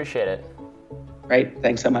really appreciate it. Great.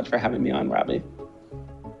 Thanks so much for having me on, Robbie.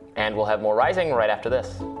 And we'll have more Rising right after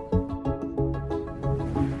this.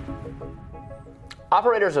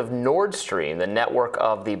 Operators of Nord Stream, the network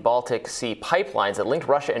of the Baltic Sea pipelines that linked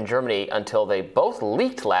Russia and Germany until they both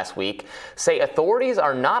leaked last week, say authorities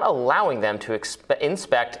are not allowing them to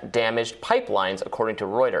inspect damaged pipelines, according to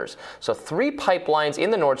Reuters. So 3 pipelines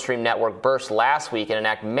in the Nord Stream network burst last week, and an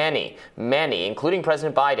act many, including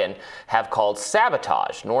President Biden, have called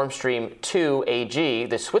sabotage. Nord Stream 2 AG,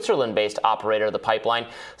 the Switzerland-based operator of the pipeline,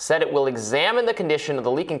 said it will examine the condition of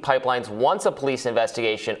the leaking pipelines once a police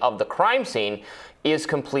investigation of the crime scene is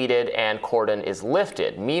completed and cordon is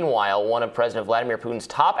lifted. Meanwhile, one of President Vladimir Putin's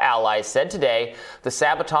top allies said today the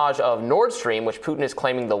sabotage of Nord Stream, which Putin is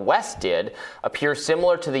claiming the West did, appears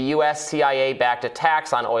similar to the U.S. CIA-backed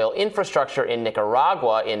attacks on oil infrastructure in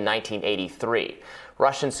Nicaragua in 1983.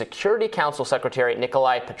 Russian Security Council Secretary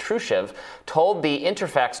Nikolai Patrushev told the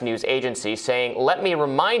Interfax news agency, saying, "Let me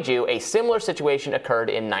remind you, a similar situation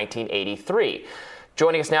occurred in 1983.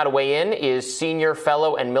 Joining us now to weigh in is senior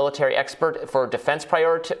fellow and military expert for defense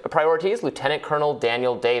priorities, Lieutenant Colonel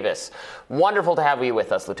Daniel Davis. Wonderful to have you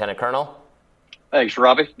with us, Lieutenant Colonel. Thanks,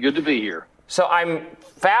 Robbie. Good to be here. So I'm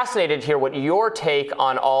fascinated to hear what your take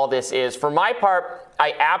on all this is. For my part,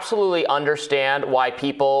 I absolutely understand why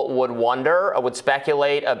people would wonder, would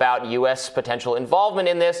speculate about U.S. potential involvement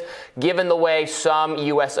in this, given the way some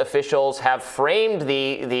U.S. officials have framed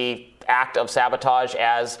the act of sabotage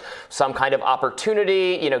as some kind of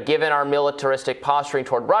opportunity, given our militaristic posturing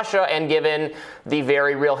toward Russia and given the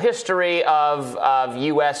very real history of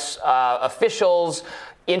U.S. Officials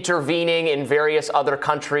intervening in various other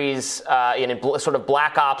countries in sort of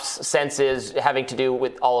black ops senses having to do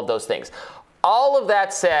with all of those things. All of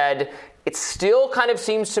that said, it still kind of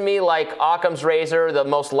seems to me like Occam's razor, the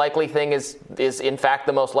most likely thing is in fact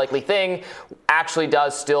the most likely thing, actually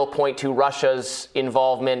does still point to Russia's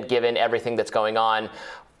involvement given everything that's going on.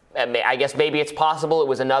 I guess maybe it's possible it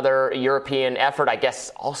was another European effort. I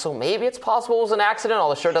guess also maybe it's possible it was an accident,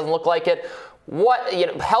 although sure doesn't look like it.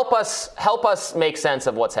 Help us make sense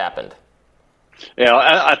of what's happened. Yeah,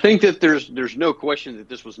 I think that there's no question that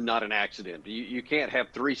this was not an accident. You can't have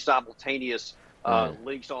three simultaneous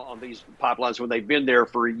leaks on these pipelines when they've been there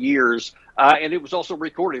for years. And it was also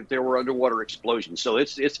recorded that there were underwater explosions. So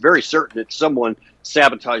it's very certain that someone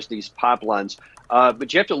sabotaged these pipelines.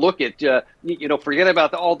 But you have to look at, forget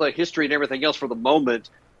about all the history and everything else for the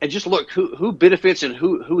moment, and just look who benefits and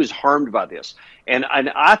who is harmed by this. And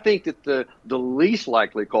I think that the least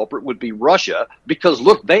likely culprit would be Russia, because,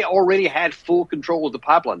 look, they already had full control of the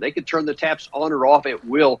pipeline. They could turn the taps on or off at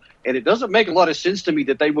will. And it doesn't make a lot of sense to me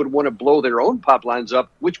that they would want to blow their own pipelines up,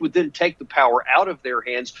 which would then take the power out of their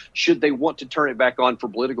hands should they want to turn it back on for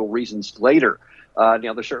political reasons later.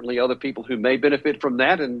 Now, there's certainly other people who may benefit from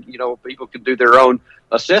that, and, people can do their own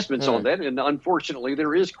assessments on that. And unfortunately,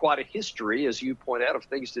 there is quite a history, as you point out, of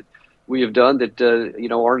things that we have done that,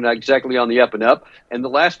 aren't exactly on the up and up. And the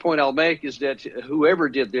last point I'll make is that whoever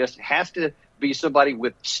did this has to be somebody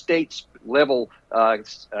with states level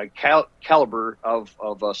caliber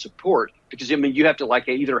of support, because, you have to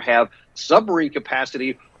either have submarine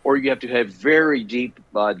capacity or you have to have very deep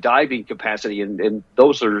diving capacity, and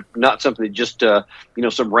those are not something that just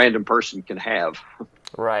some random person can have.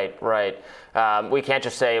 Right. We can't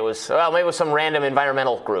just say maybe it was some random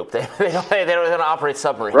environmental group. They don't operate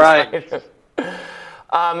submarines. Right.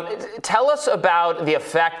 Tell us about the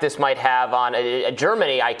effect this might have on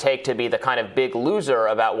Germany. I take to be the kind of big loser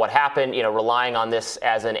about what happened, relying on this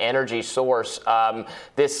as an energy source.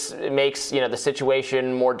 This makes, the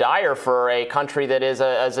situation more dire for a country that is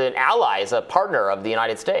as an ally, as a partner of the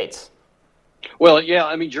United States. Well,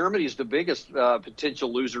 yeah, Germany is the biggest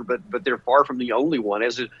potential loser, but they're far from the only one,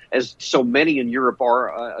 as so many in Europe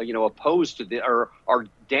are, opposed to or are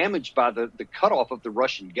damaged by the cutoff of the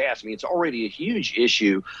Russian gas. It's already a huge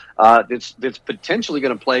issue that's potentially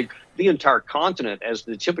going to plague the entire continent as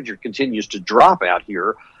the temperature continues to drop out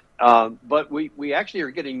here. But we actually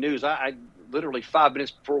are getting news. I literally 5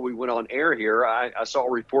 minutes before we went on air here, I saw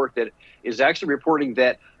a report that is actually reporting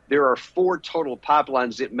that there are 4 total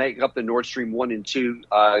pipelines that make up the Nord Stream 1 and 2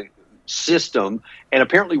 system, and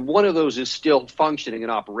apparently one of those is still functioning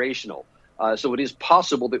and operational. So it is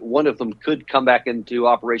possible that one of them could come back into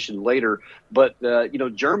operation later. But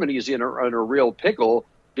Germany is in a real pickle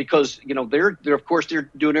because they're of course they're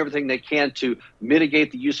doing everything they can to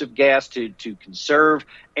mitigate the use of gas, to conserve,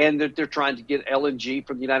 and they're trying to get LNG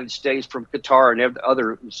from the United States, from Qatar, and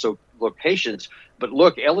other locations. But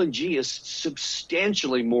look, LNG is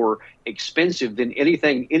substantially more expensive than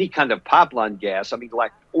any kind of pipeline gas.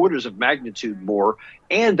 Like orders of magnitude more.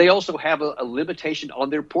 And they also have a limitation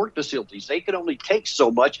on their port facilities. They can only take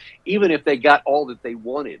so much, even if they got all that they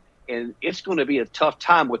wanted. And it's going to be a tough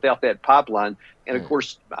time without that pipeline. And of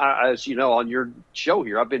course, as you know, on your show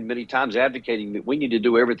here, I've been many times advocating that we need to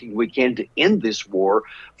do everything we can to end this war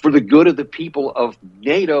for the good of the people of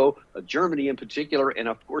NATO, Germany in particular, and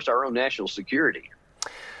of course our own national security.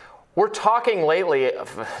 We're talking lately,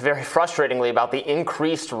 very frustratingly, about the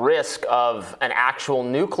increased risk of an actual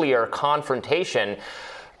nuclear confrontation.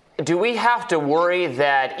 Do we have to worry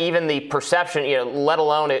that even the perception, let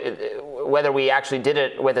alone whether we actually did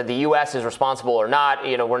it, whether the U.S. is responsible or not,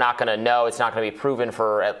 we're not going to know. It's not going to be proven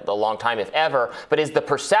for a long time, if ever. But is the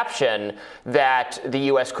perception that the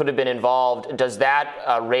U.S. could have been involved, does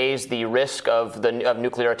that raise the risk of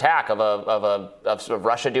nuclear attack, of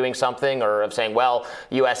Russia doing something, or of saying, well,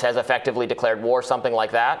 the U.S. has effectively declared war, something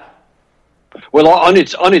like that? Well, on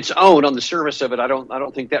its own, on the surface of it, I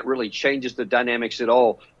don't think that really changes the dynamics at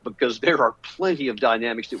all, because there are plenty of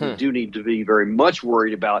dynamics that we do need to be very much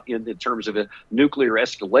worried about in terms of a nuclear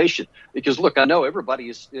escalation. Because look, I know everybody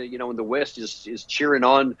is, in the West is cheering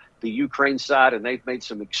on the Ukraine side, and they've made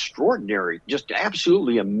some extraordinary, just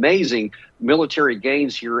absolutely amazing military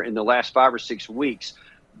gains here in the last 5 or 6 weeks.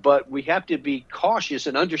 But we have to be cautious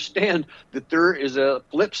and understand that there is a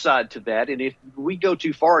flip side to that. And if we go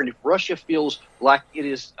too far, and if Russia feels like it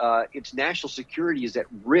is its national security is at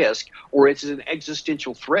risk, or it's an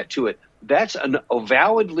existential threat to it, that's a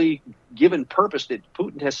validly given purpose that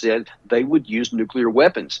Putin has said they would use nuclear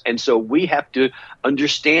weapons. And so we have to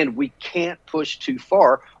understand we can't push too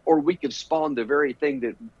far, or we could spawn the very thing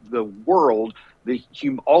that the world,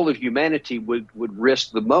 all of humanity would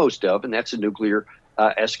risk the most of, and that's a nuclear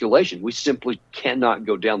escalation. We simply cannot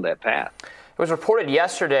go down that path. It was reported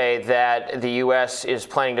yesterday that the U.S. is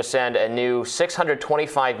planning to send a new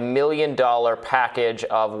 $625 million package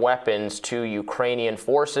of weapons to Ukrainian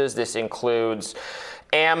forces. This includes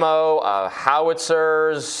ammo,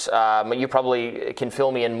 howitzers. You probably can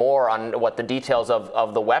fill me in more on what the details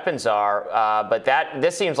of the weapons are. But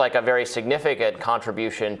this seems like a very significant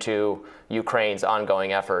contribution to Ukraine's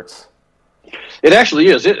ongoing efforts. It actually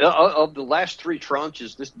is. Of the last three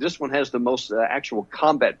tranches, this one has the most actual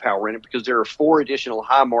combat power in it, because there are 4 additional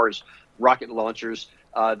HIMARS rocket launchers.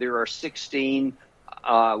 There are 16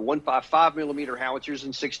 155 millimeter howitzers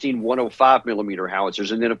and 16 105 millimeter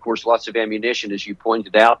howitzers, and then of course lots of ammunition, as you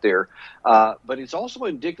pointed out there. But it's also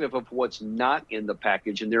indicative of what's not in the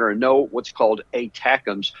package, and there are no what's called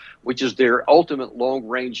ATACMS, which is their ultimate long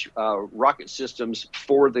range rocket systems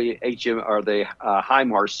for the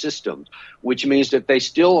HIMARS systems, which means that they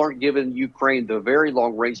still aren't giving Ukraine the very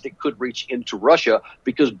long range that could reach into Russia,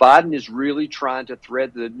 because Biden is really trying to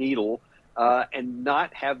thread the needle and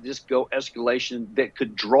not have this escalation that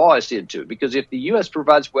could draw us into it. Because if the U.S.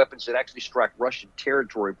 provides weapons that actually strike Russian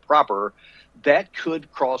territory proper, that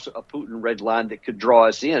could cross a Putin red line that could draw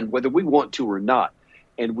us in, whether we want to or not.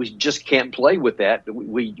 And we just can't play with that.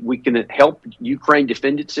 We can help Ukraine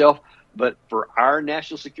defend itself, but for our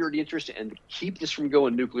national security interest and to keep this from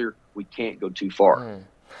going nuclear, we can't go too far.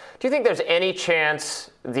 Do you think there's any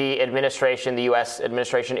chance the U.S.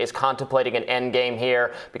 administration, is contemplating an end game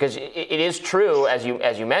here? Because it is true, as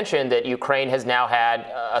you mentioned, that Ukraine has now had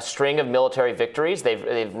a string of military victories.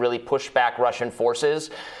 They've really pushed back Russian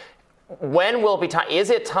forces. When will it be time?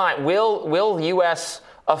 Is it time? Will U.S.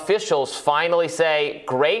 officials finally say,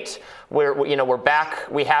 "Great, we're back.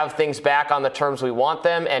 We have things back on the terms we want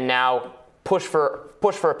them," and now push for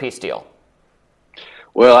a peace deal?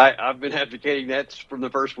 Well, I've been advocating that from the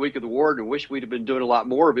first week of the war, and wish we'd have been doing a lot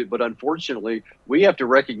more of it. But unfortunately, we have to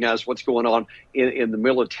recognize what's going on in the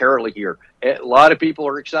militarily here. A lot of people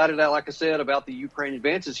are excited, like I said, about the Ukraine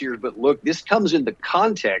advances here. But look, this comes in the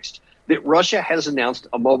context that Russia has announced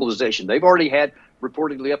a mobilization. They've already had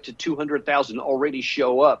reportedly up to 200,000 already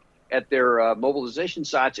show up at their mobilization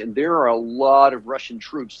sites, and there are a lot of Russian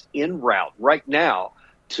troops en route right now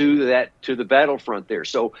to the battlefront there.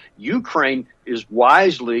 So Ukraine is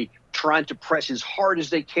wisely trying to press as hard as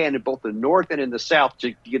they can in both the north and in the south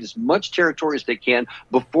to get as much territory as they can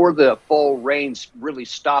before the fall rains really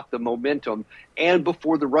stop the momentum and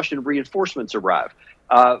before the Russian reinforcements arrive.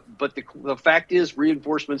 But the fact is,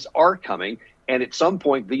 reinforcements are coming, and at some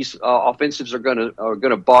point these offensives are going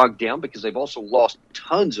to bog down, because they've also lost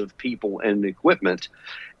tons of people and equipment.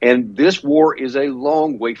 And this war is a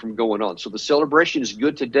long way from going on. So the celebration is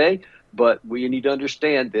good today, but we need to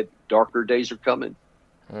understand that darker days are coming.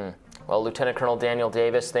 Well, Lieutenant Colonel Daniel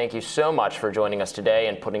Davis, thank you so much for joining us today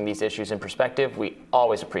and putting these issues in perspective. We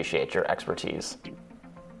always appreciate your expertise.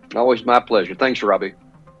 Always my pleasure. Thanks, Robbie.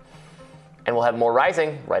 And we'll have more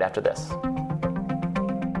Rising right after this.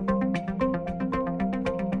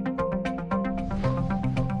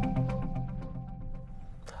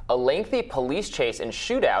 A lengthy police chase and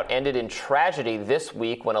shootout ended in tragedy this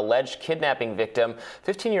week when alleged kidnapping victim,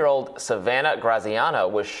 15-year-old Savannah Graziano,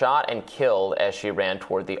 was shot and killed as she ran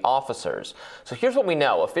toward the officers. So here's what we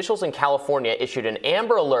know. Officials in California issued an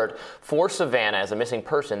Amber Alert for Savannah as a missing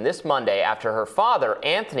person this Monday after her father,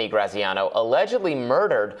 Anthony Graziano, allegedly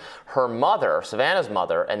murdered her mother, Savannah's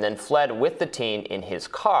mother, and then fled with the teen in his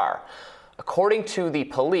car. According to the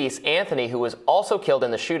police, Anthony, who was also killed in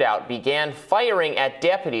the shootout, began firing at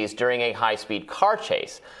deputies during a high-speed car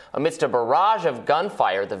chase. Amidst a barrage of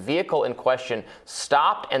gunfire, the vehicle in question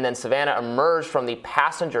stopped, and then Savannah emerged from the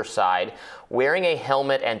passenger side wearing a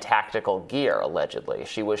helmet and tactical gear, allegedly.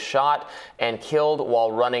 She was shot and killed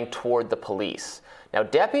while running toward the police. Now,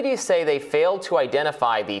 deputies say they failed to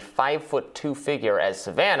identify the 5'2" figure as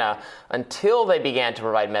Savannah until they began to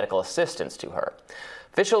provide medical assistance to her.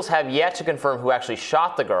 Officials have yet to confirm who actually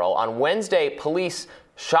shot the girl. On Wednesday, police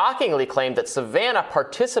shockingly claimed that Savannah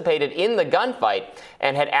participated in the gunfight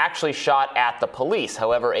and had actually shot at the police.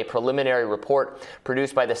 However, a preliminary report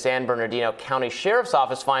produced by the San Bernardino County Sheriff's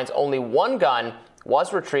Office finds only one gun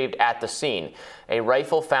was retrieved at the scene, a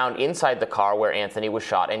rifle found inside the car where Anthony was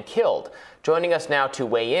shot and killed. Joining us now to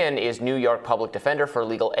weigh in is New York Public Defender for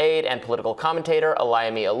Legal Aid and political commentator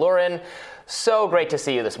Alayemi Alurin. So great to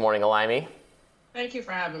see you this morning, Alayemi. Thank you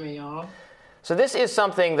for having me, y'all. So this is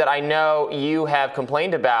something that I know you have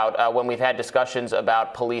complained about when we've had discussions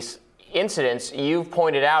about police incidents. You've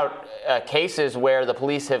pointed out cases where the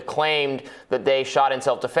police have claimed that they shot in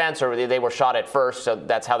self-defense or they were shot at first, so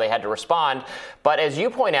that's how they had to respond. But as you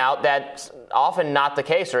point out, that's often not the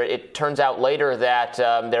case, or it turns out later that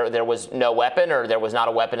there was no weapon, or there was not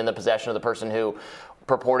a weapon in the possession of the person who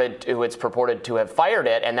it's purported to have fired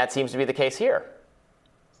it, and that seems to be the case here.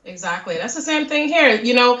 Exactly. That's the same thing here.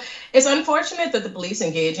 It's unfortunate that the police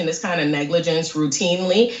engage in this kind of negligence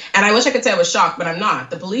routinely. And I wish I could say I was shocked, but I'm not.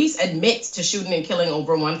 The police admit to shooting and killing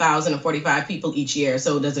over 1,045 people each year.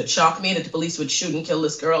 So does it shock me that the police would shoot and kill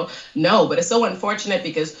this girl? No, but it's so unfortunate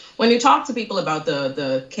because when you talk to people about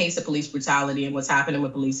the case of police brutality and what's happening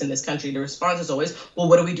with police in this country, the response is always, well,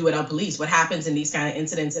 what do we do without police? What happens in these kind of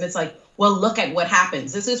incidents? And it's like, well, look at what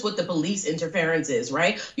happens. This is what the police interference is,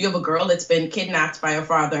 right? You have a girl that's been kidnapped by her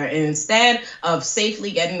father, and instead of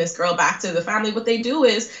safely getting this girl back to the family, what they do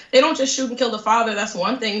is they don't just shoot and kill the father. That's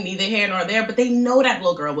one thing, neither here nor there, but they know that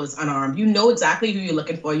little girl was unarmed. You know exactly who you're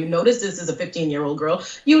looking for. You notice this is a 15-year-old girl.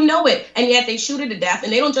 You know it, and yet they shoot her to death,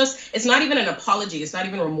 and they don't just, it's not even an apology. It's not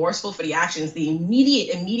even remorseful for the actions. The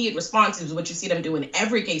immediate response is what you see them do in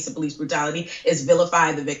every case of police brutality is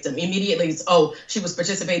vilify the victim. Immediately it's, oh, she was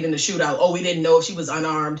participating in the shootout. Oh, we didn't know if she was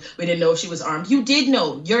unarmed. We didn't know if she was armed. You did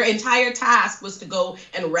know. Your entire task was to go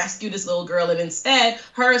and rescue this little girl. And instead,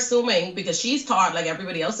 her assuming, because she's taught, like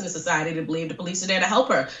everybody else in the society, to believe the police are there to help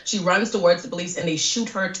her, she runs towards the police and they shoot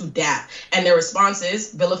her to death. And their response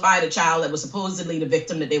is vilify the child that was supposedly the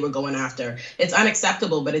victim that they were going after. It's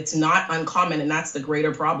unacceptable, but it's not uncommon. And that's the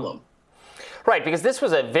greater problem. Right, because this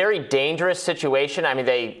was a very dangerous situation. I mean,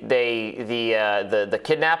 the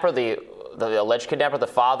kidnapper, the alleged kidnapper, the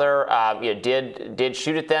father, did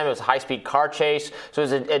shoot at them. It was a high-speed car chase. So it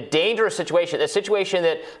was a dangerous situation, a situation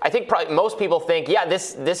that I think probably most people think, yeah,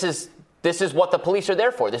 this is what the police are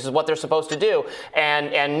there for. This is what they're supposed to do.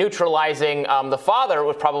 And neutralizing the father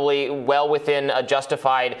was probably well within a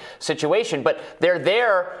justified situation. But they're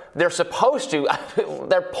there. They're supposed to.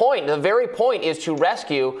 The very point is to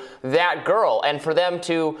rescue that girl, and for them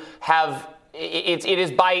to have it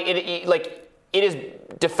is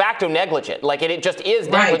de facto negligent. Like it just is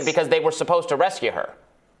negligent because they were supposed to rescue her.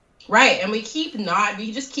 Right. And we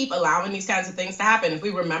just keep allowing these kinds of things to happen. If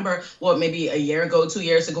we remember maybe a year ago, 2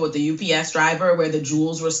 years ago with the UPS driver where the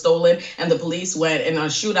jewels were stolen and the police went in a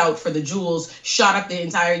shootout for the jewels, shot up the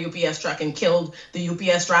entire UPS truck and killed the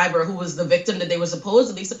UPS driver who was the victim that they were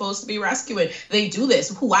supposedly supposed to be rescuing. They do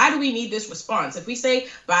this. Why do we need this response? If we say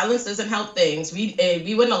violence doesn't help things, we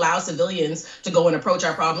wouldn't allow civilians to go and approach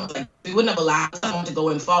our problems. Like we wouldn't have allowed someone to go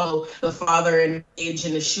and follow the father and engage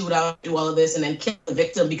in the shootout, do all of this, and then kill the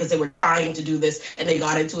victim because they were trying to do this and they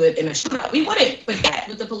got into it in a shootout. We wouldn't, but yet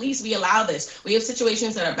with the police, we allow this. We have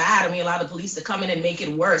situations that are bad and we allow the police to come in and make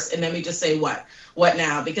it worse. And then we just say, what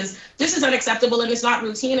now? Because this is unacceptable and it's not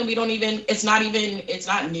routine and it's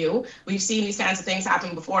not new. We've seen these kinds of things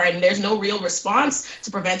happen before and there's no real response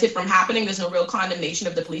to prevent it from happening. There's no real condemnation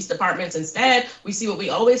of the police departments. Instead, we see what we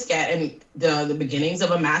always get in the beginnings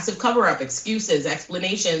of a massive cover-up, excuses,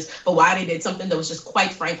 explanations for why they did something that was just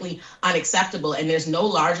quite frankly unacceptable. And there's no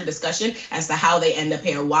larger discussion as to how they end up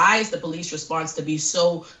here. Why is the police response to be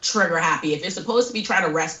so trigger happy? If you're supposed to be trying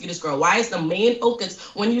to rescue this girl, why is the main focus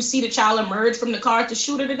when you see the child emerge from the car to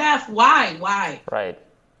shoot her to death? Why? Right.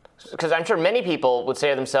 Because I'm sure many people would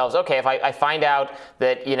say to themselves, okay, if I find out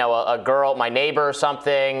that, a girl, my neighbor or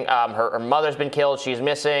something, her mother's been killed, she's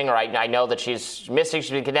missing, or I know that she's missing,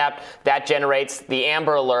 she's been kidnapped, that generates the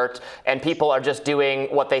Amber Alert, and people are just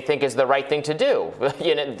doing what they think is the right thing to do.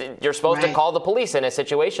 You're supposed to call the police in a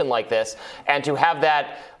situation like this, and to have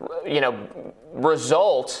that,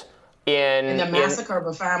 result in the massacre of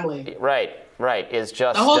a family. Right, is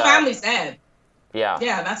just... The whole family's dead.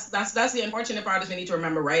 Yeah, that's the unfortunate part is we need to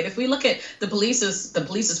remember, right? If we look at the police is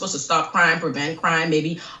supposed to stop crime, prevent crime,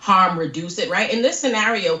 maybe harm, reduce it, right? In this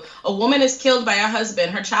scenario, a woman is killed by her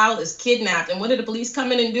husband, her child is kidnapped, and what did the police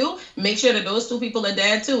come in and do? Make sure that those two people are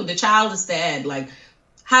dead too. The child is dead. Like,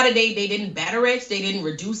 how did they didn't better it, they didn't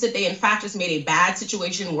reduce it, they in fact just made a bad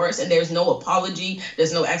situation worse, and there's no apology,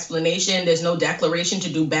 there's no explanation, there's no declaration to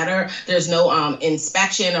do better, there's no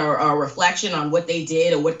inspection or reflection on what they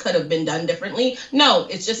did or what could have been done differently. No,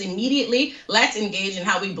 it's just immediately, let's engage in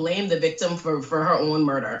how we blame the victim for her own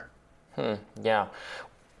murder. Yeah.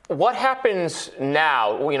 What happens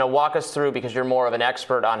now? Walk us through, because you're more of an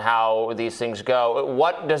expert on how these things go.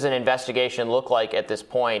 What does an investigation look like at this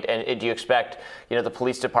point? And do you expect, the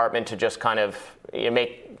police department to just kind of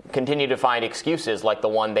continue to find excuses like the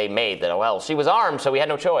one they made that, well, she was armed, so we had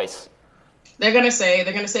no choice? They're gonna say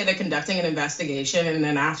they're conducting an investigation, and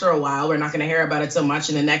then after a while, we're not gonna hear about it so much.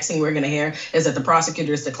 And the next thing we're gonna hear is that the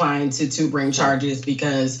prosecutors declined to bring charges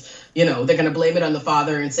because they're gonna blame it on the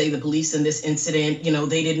father and say the police in this incident,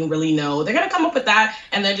 they didn't really know. They're gonna come up with that,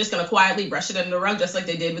 and they're just gonna quietly brush it under the rug, just like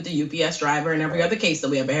they did with the UPS driver and every other case that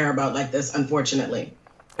we ever hear about like this, unfortunately.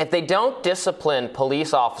 If they don't discipline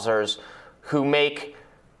police officers who make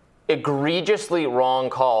egregiously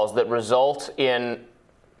wrong calls that result in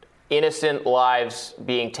innocent lives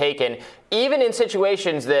being taken, even in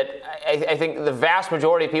situations that I think the vast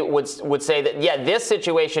majority of people would say that, this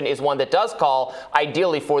situation is one that does call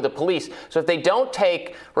ideally for the police. So if they don't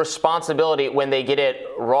take responsibility when they get it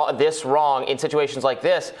wrong in situations like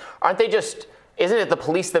this, isn't it the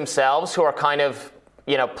police themselves who are kind of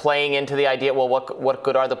playing into the idea, well, what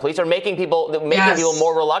good are the police, or making people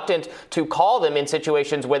more reluctant to call them in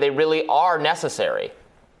situations where they really are necessary?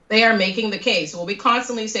 They are making the case. What we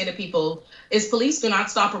constantly say to people is police do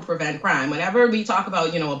not stop or prevent crime. Whenever we talk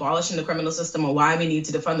about, abolishing the criminal system or why we need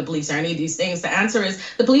to defund the police or any of these things, the answer is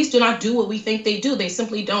the police do not do what we think they do. They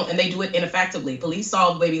simply don't, and they do it ineffectively. Police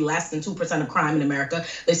solve maybe less than 2% of crime in America.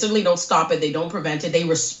 They certainly don't stop it. They don't prevent it. They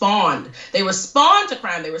respond. They respond to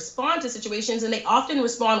crime. They respond to situations, and they often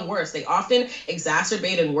respond worse. They often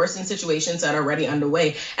exacerbate and worsen situations that are already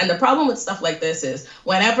underway. And the problem with stuff like this is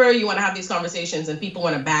whenever you want to have these conversations and people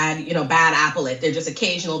want to bad apple it, they're just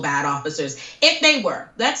occasional bad officers. If they were,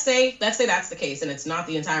 let's say that's the case, and it's not,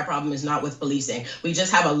 the entire problem is not with policing. We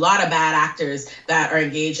just have a lot of bad actors that are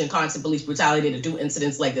engaged in constant police brutality to do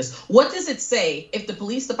incidents like this. What does it say if the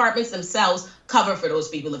police departments themselves cover for those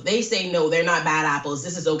people? If they say, no, they're not bad apples,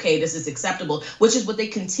 this is okay, this is acceptable, which is what they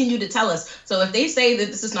continue to tell us. So if they say that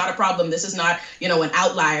this is not a problem, this is not, an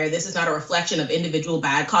outlier, this is not a reflection of individual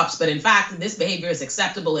bad cops, but in fact, this behavior is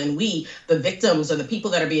acceptable, and we, the victims or the people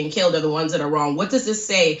that are being killed, are the ones that are wrong. What does this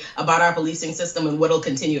say about our policing system and what will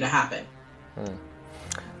continue to happen?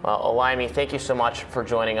 Well, Olayemi, thank you so much for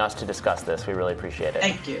joining us to discuss this. We really appreciate it.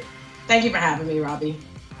 Thank you. Thank you for having me, Robbie.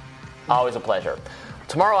 Always a pleasure.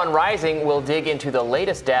 Tomorrow on Rising, we'll dig into the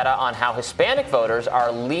latest data on how Hispanic voters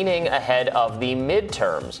are leaning ahead of the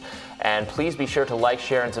midterms. And please be sure to like,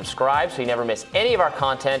 share, and subscribe so you never miss any of our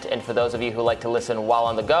content. And for those of you who like to listen while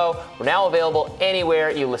on the go, we're now available anywhere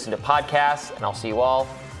you listen to podcasts. And I'll see you all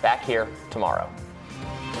back here tomorrow.